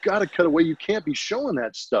 dude, you got to cut away. You can't be showing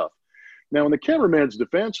that stuff. Now, in the cameraman's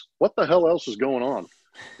defense, what the hell else is going on?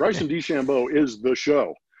 Bryson DeChambeau is the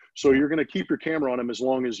show. So you're going to keep your camera on him as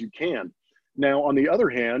long as you can. Now, on the other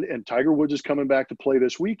hand, and Tiger Woods is coming back to play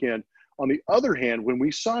this weekend, on the other hand, when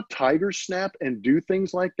we saw Tiger snap and do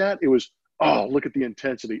things like that, it was, oh, look at the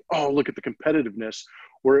intensity. Oh, look at the competitiveness.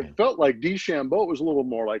 Where it felt like DeChambeau was a little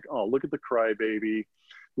more like, oh, look at the crybaby.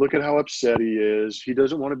 Look at how upset he is. He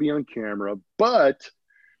doesn't want to be on camera. But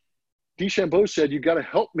DeChambeau said, you got to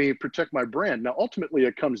help me protect my brand. Now, ultimately,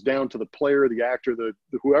 it comes down to the player, the actor, the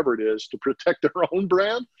whoever it is, to protect their own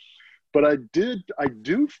brand. But I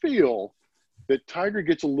do feel that Tiger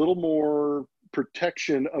gets a little more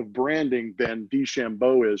protection of branding than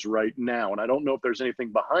DeChambeau is right now. And I don't know if there's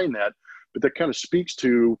anything behind that, but that kind of speaks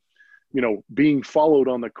to, you know, being followed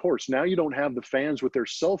on the course. Now you don't have the fans with their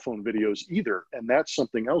cell phone videos either. And that's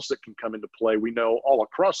something else that can come into play. We know all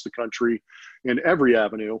across the country in every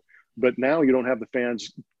avenue, but now you don't have the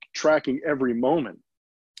fans tracking every moment.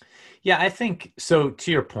 Yeah, I think so. To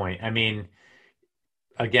your point, I mean,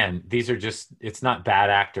 again, these are just, it's not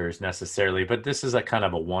bad actors necessarily, but this is a kind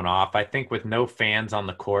of a one-off. I think with no fans on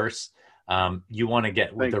the course, you want to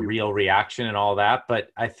get with the real reaction and all that.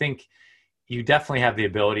 But I think you definitely have the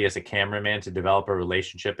ability as a cameraman to develop a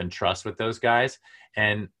relationship and trust with those guys.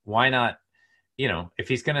 And why not, you know, if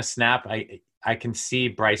he's going to snap, I can see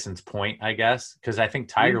Bryson's point, I guess, because I think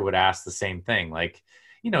Tiger would ask the same thing. Like,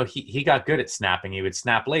 you know, he got good at snapping. He would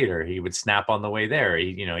snap later. He would snap on the way there.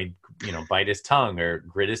 He'd bite his tongue or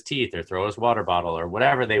grit his teeth or throw his water bottle or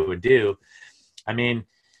whatever they would do. I mean,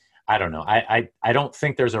 I don't know. I don't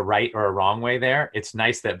think there's a right or a wrong way there. It's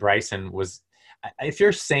nice that Bryson was, if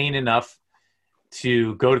you're sane enough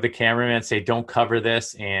to go to the cameraman and say, don't cover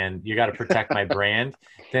this and you got to protect my brand,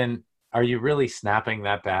 then are you really snapping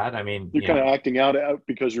that bad? I mean, you're kind of acting out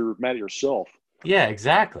because you're mad at yourself. Yeah,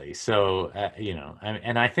 exactly. So,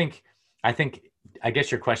 and I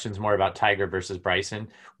guess your question's more about Tiger versus Bryson.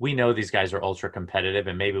 We know these guys are ultra competitive,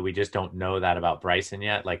 and maybe we just don't know that about Bryson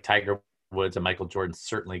yet. Like Tiger Woods and Michael Jordan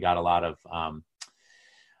certainly got a lot of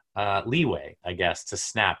leeway, I guess, to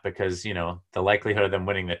snap because, you know, the likelihood of them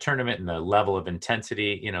winning the tournament and the level of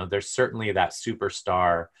intensity, you know, there's certainly that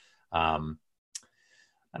superstar.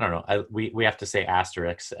 I don't know. We have to say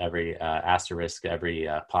asterisk every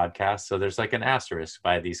podcast. So there's like an asterisk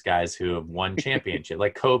by these guys who have won championship.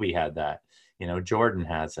 Like Kobe had that, you know, Jordan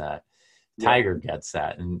has that, Tiger gets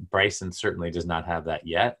that, and Bryson certainly does not have that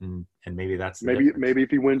yet. And maybe that's maybe if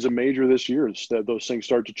he wins a major this year, those things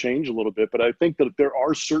start to change a little bit. But I think that there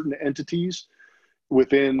are certain entities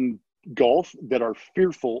within golf that are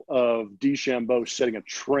fearful of DeChambeau setting a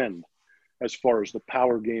trend as far as the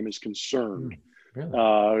power game is concerned. Really?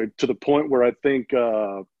 To the point where I think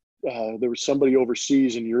there was somebody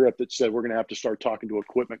overseas in Europe that said we're going to have to start talking to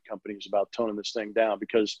equipment companies about toning this thing down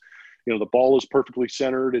because, you know, the ball is perfectly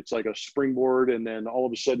centered. It's like a springboard. And then all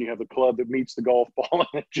of a sudden you have the club that meets the golf ball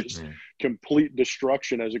and just complete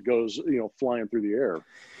destruction as it goes, you know, flying through the air.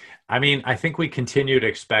 I mean, I think we continue to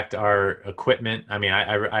expect our equipment. I mean,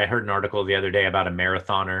 I heard an article the other day about a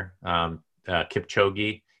marathoner,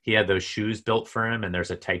 Kipchoge. He had those shoes built for him, and there's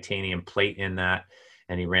a titanium plate in that.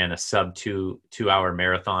 And he ran a sub 2-hour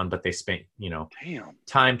marathon, but they spent, you know,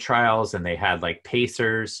 time trials and they had like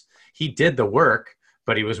pacers. He did the work,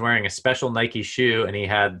 but he was wearing a special Nike shoe and he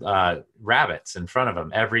had rabbits in front of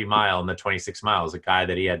him every mile in the 26 miles, a guy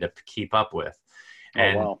that he had to keep up with.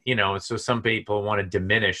 And, you know, so some people want to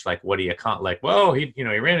diminish like what he accomplished. Like, whoa, he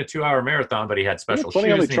ran a 2-hour marathon, but he had special shoes. Funny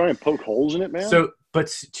how they try and poke holes in it, man. So, but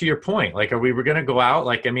to your point, like, are we going to go out?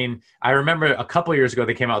 Like, I mean, I remember a couple of years ago,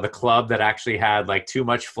 they came out with a club that actually had like too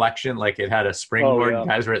much flexion. Like it had a springboard. And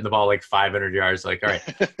guys were hitting the ball like 500 yards. Like, all right.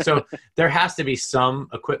 So there has to be some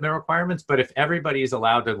equipment requirements, but if everybody is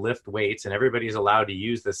allowed to lift weights and everybody is allowed to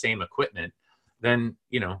use the same equipment, then,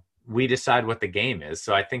 you know, we decide what the game is.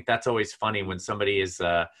 So I think that's always funny when somebody is,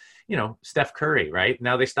 you know, Steph Curry, right?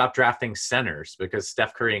 Now they stopped drafting centers because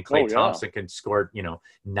Steph Curry and Klay Thompson can score, you know,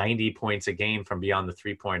 90 points a game from beyond the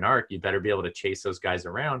 3-point arc. You better be able to chase those guys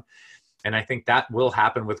around. And I think that will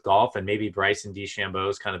happen with golf, and maybe Bryson DeChambeau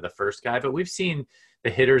is kind of the first guy, but we've seen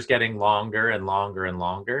the hitters getting longer and longer and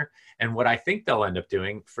longer. And what I think they'll end up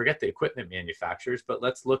doing, forget the equipment manufacturers, but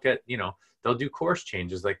let's look at, you know, they'll do course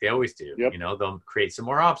changes like they always do. You know, they'll create some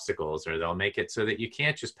more obstacles, or they'll make it so that you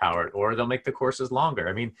can't just power it, or they'll make the courses longer.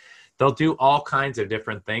 I mean, they'll do all kinds of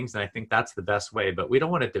different things. And I think that's the best way, but we don't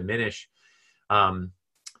want to diminish um,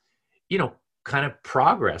 kind of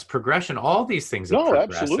progression, all these things of No,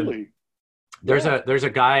 progress. absolutely. And there's a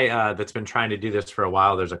guy that's been trying to do this for a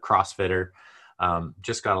while. There's a CrossFitter,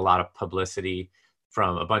 just got a lot of publicity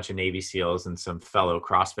from a bunch of Navy SEALs and some fellow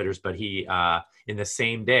CrossFitters, but he, in the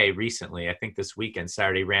same day recently, I think this weekend,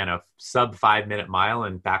 Saturday, ran a sub 5-minute mile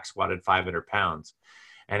and back squatted 500 pounds.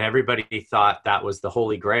 And everybody thought that was the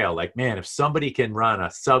holy grail. Like, man, if somebody can run a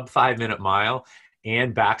sub 5-minute mile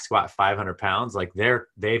and back squat 500 pounds, like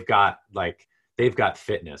they've got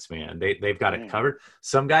fitness, man. They've got it covered.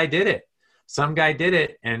 Some guy did it.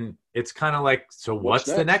 And it's kind of like, so what's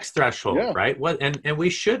the next threshold, right? And we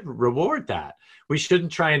should reward that. We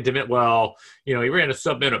shouldn't try and diminish, he ran a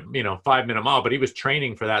sub-minute, 5-minute mile, but he was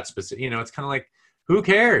training for that specific, it's kind of like, who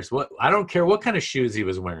cares? I don't care what kind of shoes he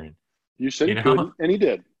was wearing. You said he couldn't, and he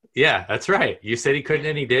did. Yeah, that's right. You said he couldn't,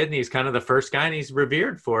 and he did, and he's kind of the first guy, and he's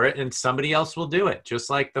revered for it, and somebody else will do it, just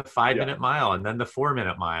like the 5-minute mile, and then the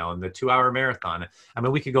 4-minute mile, and the 2-hour marathon. I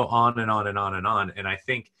mean, we could go on and on and on and on, and I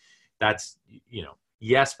think that's,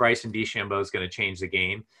 yes, Bryson DeChambeau is going to change the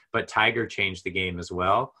game, but Tiger changed the game as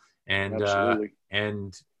well. And,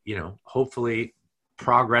 hopefully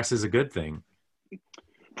progress is a good thing.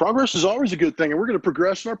 Progress is always a good thing, and we're going to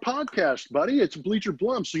progress in our podcast, buddy. It's Bleacher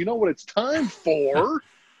Blum, so you know what it's time for?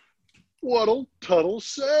 What'll Tuttle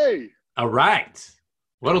say? All right.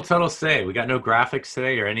 What'll Tuttle say? We got no graphics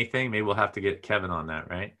today or anything. Maybe we'll have to get Kevin on that,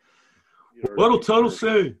 right? What'll Tuttle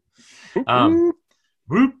say?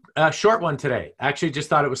 Short one today. Actually, just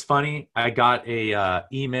thought it was funny. I got a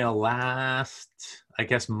email last, I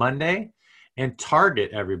guess, Monday, and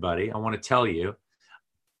Target, everybody, I want to tell you,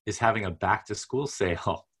 is having a back-to-school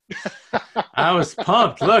sale. I was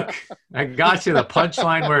pumped. Look, I got you. The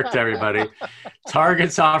punchline worked, everybody.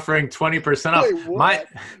 Target's offering 20% off. Wait,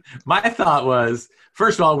 my thought was,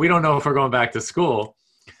 first of all, we don't know if we're going back to school.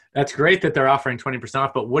 That's great that they're offering 20%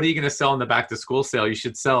 off, but what are you going to sell in the back-to-school sale? You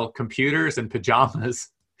should sell computers and pajamas.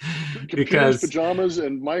 Pajamas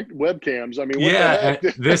and mic webcams. I mean, what the heck?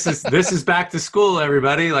 this is back to school,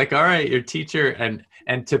 everybody. Like, all right, your teacher,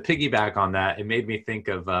 and to piggyback on that, it made me think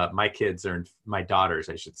of my daughters,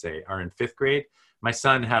 I should say, are in 5th grade. My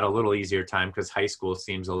son had a little easier time because high school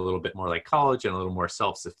seems a little bit more like college and a little more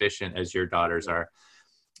self-sufficient, as your daughters are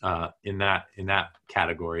in that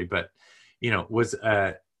category. But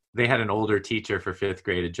they had an older teacher for 5th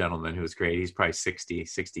grade, a gentleman who was great. He's probably 60,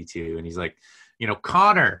 62. And he's like,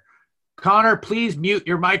 Connor, please mute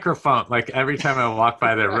your microphone. Like every time I walk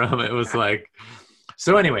by their room, it was like,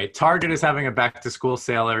 so anyway, Target is having a back to school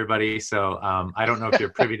sale, everybody. So I don't know if you're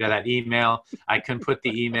privy to that email. I can put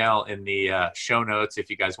the email in the show notes if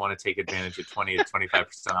you guys want to take advantage of 20 to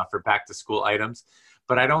 25% off for back to school items.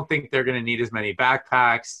 But I don't think they're going to need as many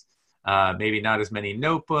backpacks, maybe not as many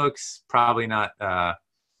notebooks, probably not, I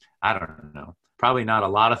don't know, probably not a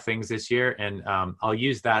lot of things this year. And I'll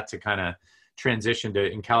use that to kind of transition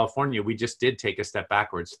to, in California, we just did take a step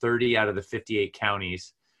backwards. 30 out of the 58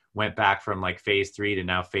 counties went back from like phase 3 to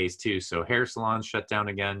now phase 2. So hair salons shut down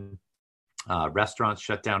again. Restaurants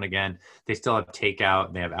shut down again. They still have takeout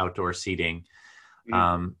and they have outdoor seating.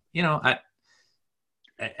 I've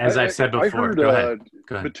said before, I heard, go ahead.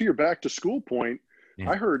 But to your back to school point, Yeah.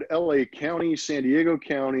 I heard LA County, San Diego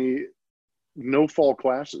County, no fall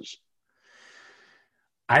classes.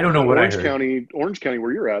 I don't know what Orange I heard. Orange County,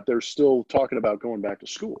 where you're at, they're still talking about going back to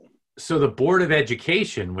school. So the Board of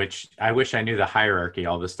Education, which I wish I knew the hierarchy,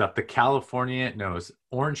 all this stuff,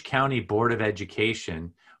 Orange County Board of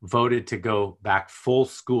Education voted to go back full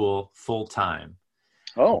school, full time.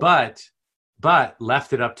 Oh, but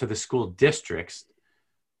left it up to the school districts.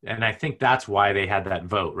 And I think that's why they had that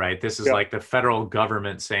vote, right? This is like the federal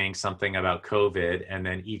government saying something about COVID, and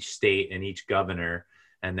then each state and each governor,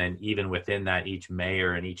 and then even within that, each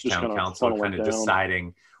mayor and each town council kind of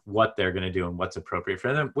deciding what they're going to do and what's appropriate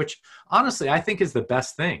for them, which honestly, I think is the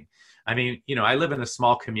best thing. I mean, I live in a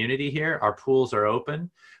small community here. Our pools are open,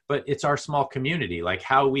 but it's our small community. Like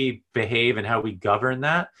how we behave and how we govern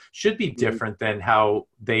that should be different than how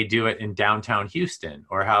they do it in downtown Houston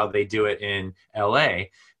or how they do it in LA,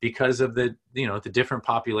 because of the different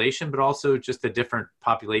population, but also just the different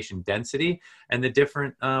population density and the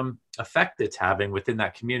different effect it's having within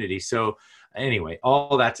that community. So anyway,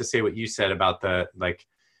 all that to say what you said about them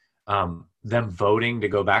voting to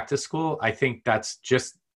go back to school, I think that's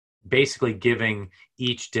just basically giving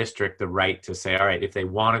each district the right to say, all right, if they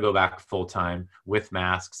want to go back full time with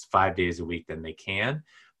masks 5 days a week, then they can.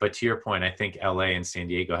 But to your point, I think LA and San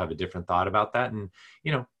Diego have a different thought about that. And,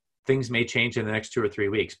 things may change in the next 2 or 3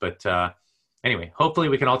 weeks. But anyway, hopefully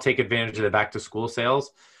we can all take advantage of the back to school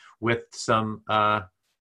sales with some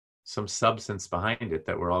some substance behind it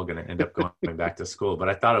that we're all going to end up going back to school. But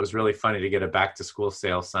I thought it was really funny to get a back to school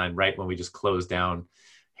sale sign right when we just closed down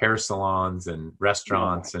hair salons and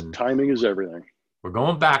restaurants. And timing is everything. We're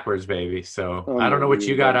going backwards, baby. So I don't know what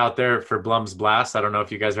you got out there for Blum's Blast. I don't know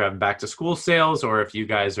if you guys are having back to school sales or if you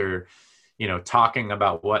guys are, talking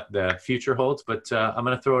about what the future holds, but I'm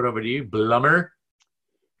going to throw it over to you, Blummer.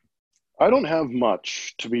 I don't have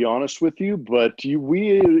much, to be honest with you, but you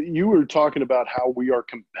were talking about how we are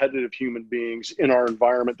competitive human beings in our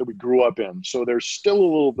environment that we grew up in. So there's still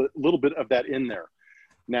a little bit of that in there.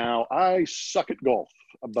 Now, I suck at golf,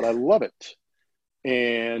 but I love it.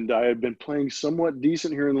 And I have been playing somewhat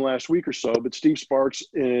decent here in the last week or so, but Steve Sparks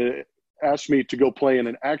asked me to go play in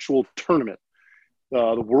an actual tournament,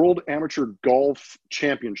 the World Amateur Golf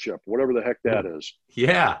Championship, whatever the heck that is.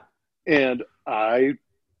 Yeah. And I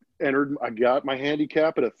got my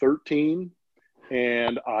handicap at a 13,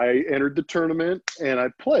 and I entered the tournament and I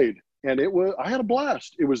played, and I had a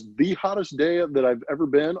blast. It was the hottest day that I've ever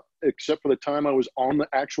been, except for the time I was on the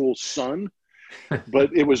actual sun,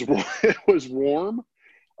 but it was warm.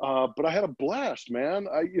 But I had a blast, man.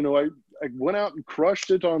 I went out and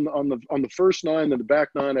crushed it on the first 9, then the back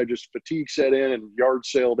 9, I just fatigue set in and yard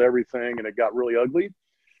sailed everything, and it got really ugly.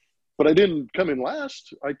 But I didn't come in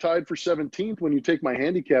last. I tied for 17th when you take my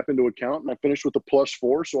handicap into account, and I finished with a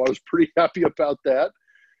 +4, so I was pretty happy about that.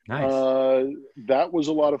 Nice. That was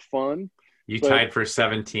a lot of fun. You tied for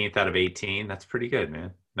 17th out of 18. That's pretty good,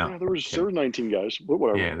 man. No, yeah, there were 19 guys.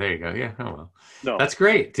 Whatever. Yeah, there you go. Yeah, oh well. No, that's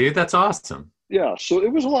great, dude. That's awesome. Yeah, so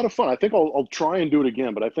it was a lot of fun. I think I'll try and do it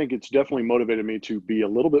again, but I think it's definitely motivated me to be a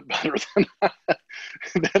little bit better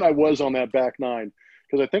than I was on that back 9.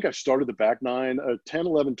 Because I think I started the back 9, 10,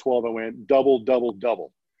 11, 12. I went double, double,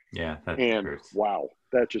 double. Yeah. And hurts. Wow,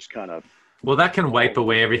 that just kind of. Well, that can wipe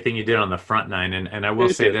away everything you did on the front 9. And I will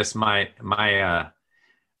say this, my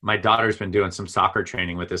daughter's been doing some soccer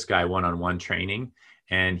training with this guy, one-on-one training.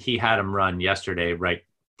 And he had him run yesterday, right?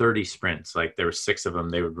 30 sprints. Like there were 6 of them.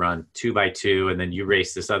 They would run 2 by 2. And then you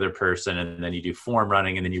race this other person. And then you do form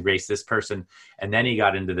running. And then you race this person. And then he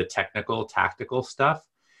got into the tactical stuff.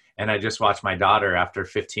 And I just watched my daughter after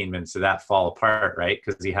 15 minutes of that fall apart, right?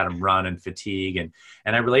 Because he had him run and fatigue. And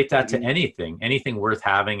I relate that to anything worth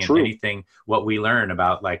having and True. Anything what we learn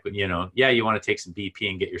about, like, you want to take some BP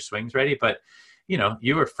and get your swings ready. But,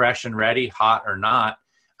 you were fresh and ready, hot or not.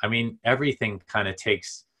 I mean, everything kind of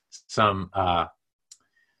takes some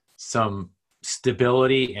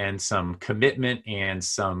stability and some commitment and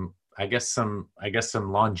some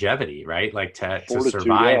longevity, right? Like to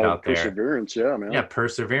survive out there. Perseverance, yeah, man. Yeah,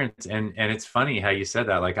 perseverance. And it's funny how you said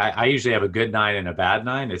that. Like I usually have a good 9 and a bad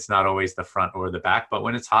 9. It's not always the front or the back, but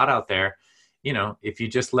when it's hot out there, if you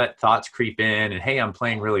just let thoughts creep in and, hey, I'm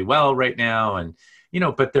playing really well right now. And,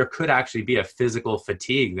 but there could actually be a physical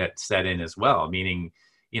fatigue that set in as well, meaning,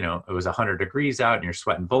 it was 100 degrees out and you're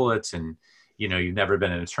sweating bullets and, you've never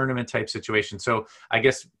been in a tournament type situation. So I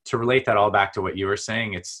guess to relate that all back to what you were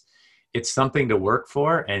saying, it's something to work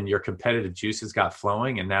for, and your competitive juices got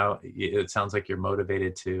flowing, and now it sounds like you're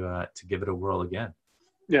motivated to give it a whirl again.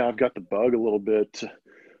 Yeah, I've got the bug a little bit.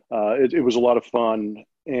 It was a lot of fun,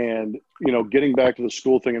 and getting back to the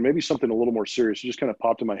school thing, and maybe something a little more serious, it just kind of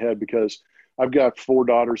popped in my head because I've got 4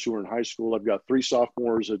 daughters who are in high school. I've got 3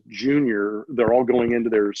 sophomores, a junior. They're all going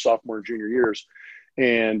into their sophomore and junior years,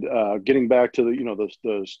 and getting back to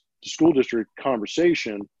the school district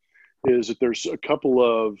conversation. Is that there's a couple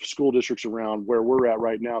of school districts around where we're at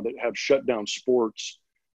right now that have shut down sports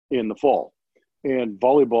in the fall. And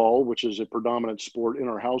volleyball, which is a predominant sport in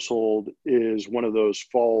our household, is one of those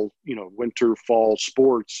winter, fall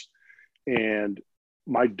sports. And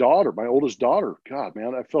my oldest daughter, God,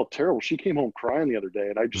 man, I felt terrible. She came home crying the other day,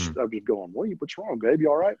 and I was going, what's wrong, baby?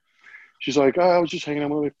 All right? She's like, I was just hanging out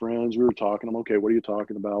with my friends. We were talking. I'm okay. What are you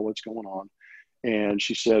talking about? What's going on? And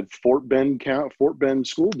she said, Fort Bend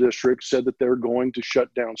School District said that they're going to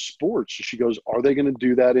shut down sports. She goes, are they going to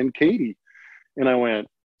do that in Katy? And I went,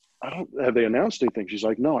 have they announced anything? She's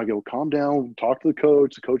like, no. I go, calm down, talk to the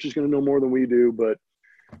coach. The coach is going to know more than we do. But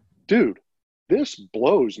dude, this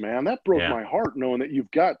blows, man. That broke my heart, knowing that you've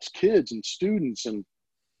got kids and students and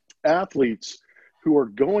athletes who are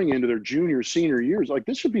going into their junior, senior years. Like,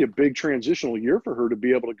 this should be a big transitional year for her to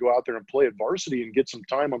be able to go out there and play at varsity and get some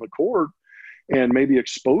time on the court and maybe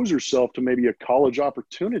expose herself to maybe a college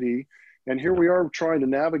opportunity. And here we are trying to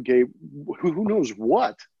navigate who knows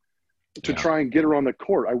what to try and get her on the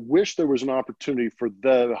court. I wish there was an opportunity for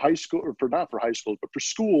the high school, or not for high schools, but for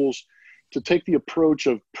schools to take the approach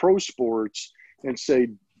of pro sports and say,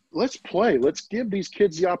 let's play. Let's give these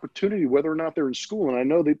kids the opportunity, whether or not they're in school. And I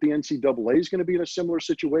know that the NCAA is going to be in a similar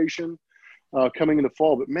situation. coming in the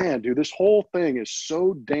fall. But man, dude, this whole thing is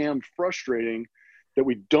so damn frustrating that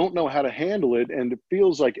we don't know how to handle it. And it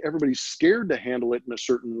feels like everybody's scared to handle it in a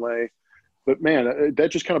certain way. But man,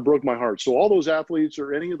 that just kind of broke my heart. So all those athletes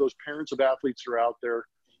or any of those parents of athletes that are out there,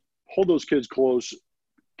 hold those kids close,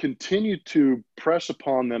 continue to press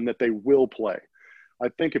upon them that they will play. I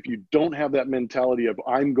think if you don't have that mentality of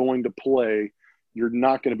I'm going to play, you're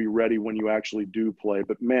not going to be ready when you actually do play.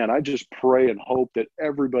 But man, I just pray and hope that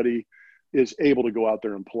everybody is able to go out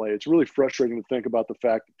there and play. It's really frustrating to think about the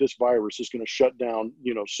fact that this virus is going to shut down,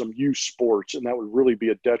 some youth sports, and that would really be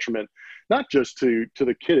a detriment, not just to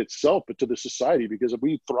the kid itself, but to the society, because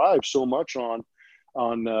we thrive so much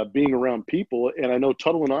on being around people. And I know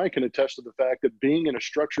Tuttle and I can attest to the fact that being in a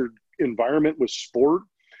structured environment with sport,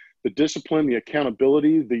 the discipline, the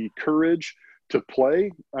accountability, the courage to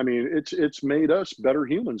play, I mean, it's made us better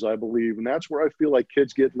humans, I believe. And that's where I feel like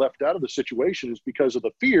kids get left out of the situation, is because of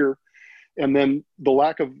the fear and then the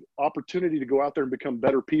lack of opportunity to go out there and become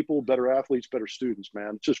better people, better athletes, better students,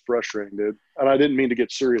 man. It's just frustrating, dude. And I didn't mean to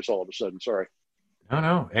get serious all of a sudden. Sorry.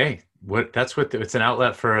 No. Hey, it's an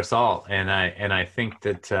outlet for us all. And I think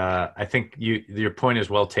that, your point is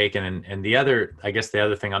well taken. And the other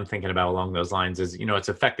thing I'm thinking about along those lines is, it's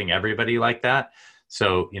affecting everybody like that.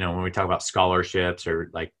 So, when we talk about scholarships or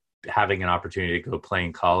like having an opportunity to go play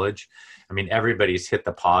in college, I mean, everybody's hit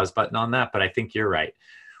the pause button on that, but I think you're right.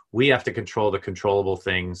 We have to control the controllable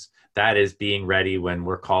things. That is being ready when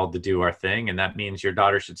we're called to do our thing. And that means your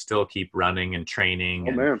daughter should still keep running and training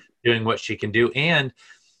and doing what she can do. And,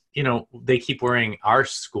 they keep worrying our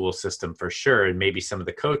school system for sure. And maybe some of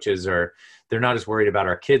the coaches they're not as worried about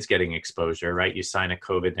our kids getting exposure, right? You sign a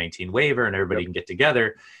COVID-19 waiver and everybody can get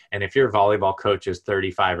together. And if your volleyball coach is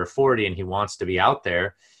 35 or 40 and he wants to be out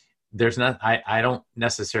there, I don't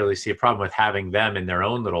necessarily see a problem with having them in their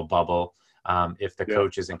own little bubble. If the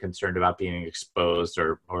coach isn't concerned about being exposed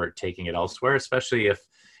or taking it elsewhere, especially if,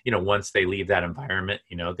 once they leave that environment,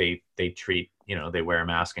 they treat, they wear a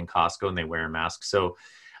mask in Costco and they wear a mask. So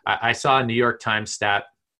I saw a New York Times stat,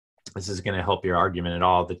 this is going to help your argument at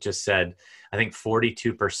all, that just said, I think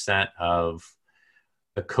 42% of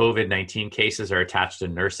the COVID-19 cases are attached to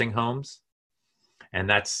nursing homes. And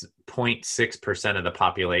that's 0.6% of the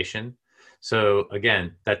population. So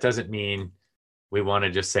again, that doesn't mean we want to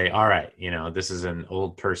just say, all right, this is an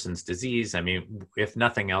old person's disease. I mean, if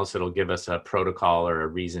nothing else, it'll give us a protocol or a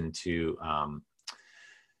reason to,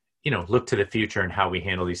 look to the future and how we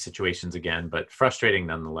handle these situations again, but frustrating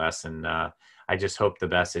nonetheless. And I just hope the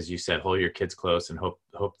best, as you said, hold your kids close and hope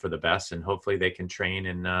for the best, and hopefully they can train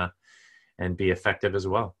and be effective as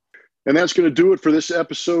well. And that's going to do it for this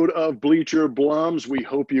episode of Bleacher Blums. We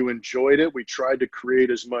hope you enjoyed it. We tried to create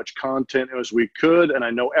as much content as we could, and I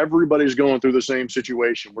know everybody's going through the same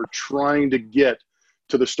situation. We're trying to get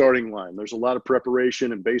to the starting line. There's a lot of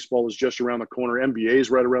preparation, and baseball is just around the corner. NBA is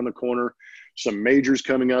right around the corner. Some majors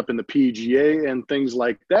coming up in the PGA and things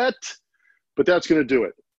like that. But that's going to do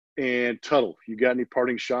it. And Tuttle, you got any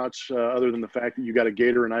parting shots other than the fact that you got a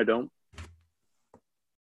Gator and I don't?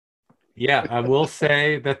 Yeah, I will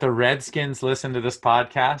say that the Redskins listen to this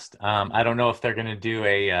podcast. I don't know if they're going to do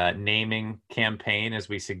a naming campaign as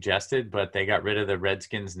we suggested, but they got rid of the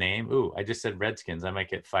Redskins name. Ooh, I just said Redskins. I might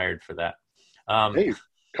get fired for that. Hey,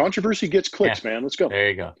 controversy gets clicks, man. Let's go. There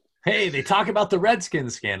you go. Hey, they talk about the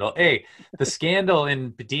Redskins scandal. Hey, the scandal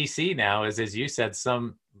in DC now is, as you said,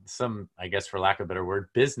 some, I guess for lack of a better word,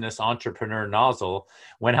 business entrepreneur nozzle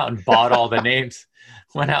went out and bought all the names,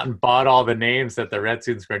 that the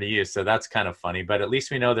Redskins were going to use. So that's kind of funny, but at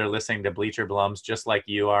least we know they're listening to Bleacher Blums just like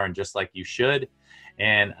you are and just like you should.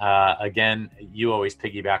 And again, you always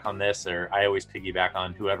piggyback on this, or I always piggyback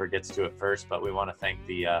on whoever gets to it first, but we want to thank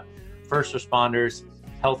the first responders,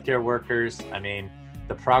 healthcare workers. I mean,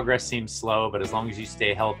 the progress seems slow, but as long as you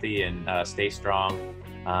stay healthy and stay strong,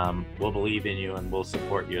 we'll believe in you and we'll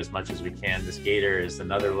support you as much as we can. This Gator is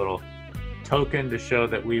another little token to show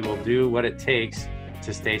that we will do what it takes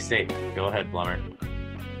to stay safe. Go ahead, Blummer.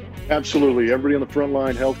 Absolutely. Everybody on the front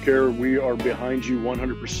line, healthcare, we are behind you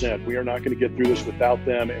 100%. We are not going to get through this without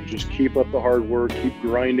them, and just keep up the hard work, keep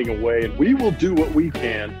grinding away, and we will do what we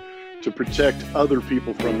can to protect other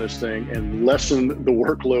people from this thing and lessen the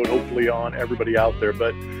workload, hopefully, on everybody out there.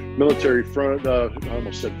 But military front, I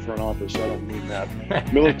almost said front office, I don't mean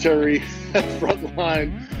that. Military front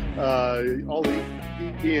line, all the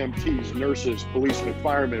EMTs, nurses, policemen,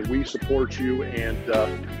 firemen, we support you, and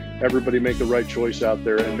everybody make the right choice out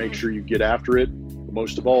there and make sure you get after it. But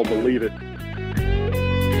most of all, believe it.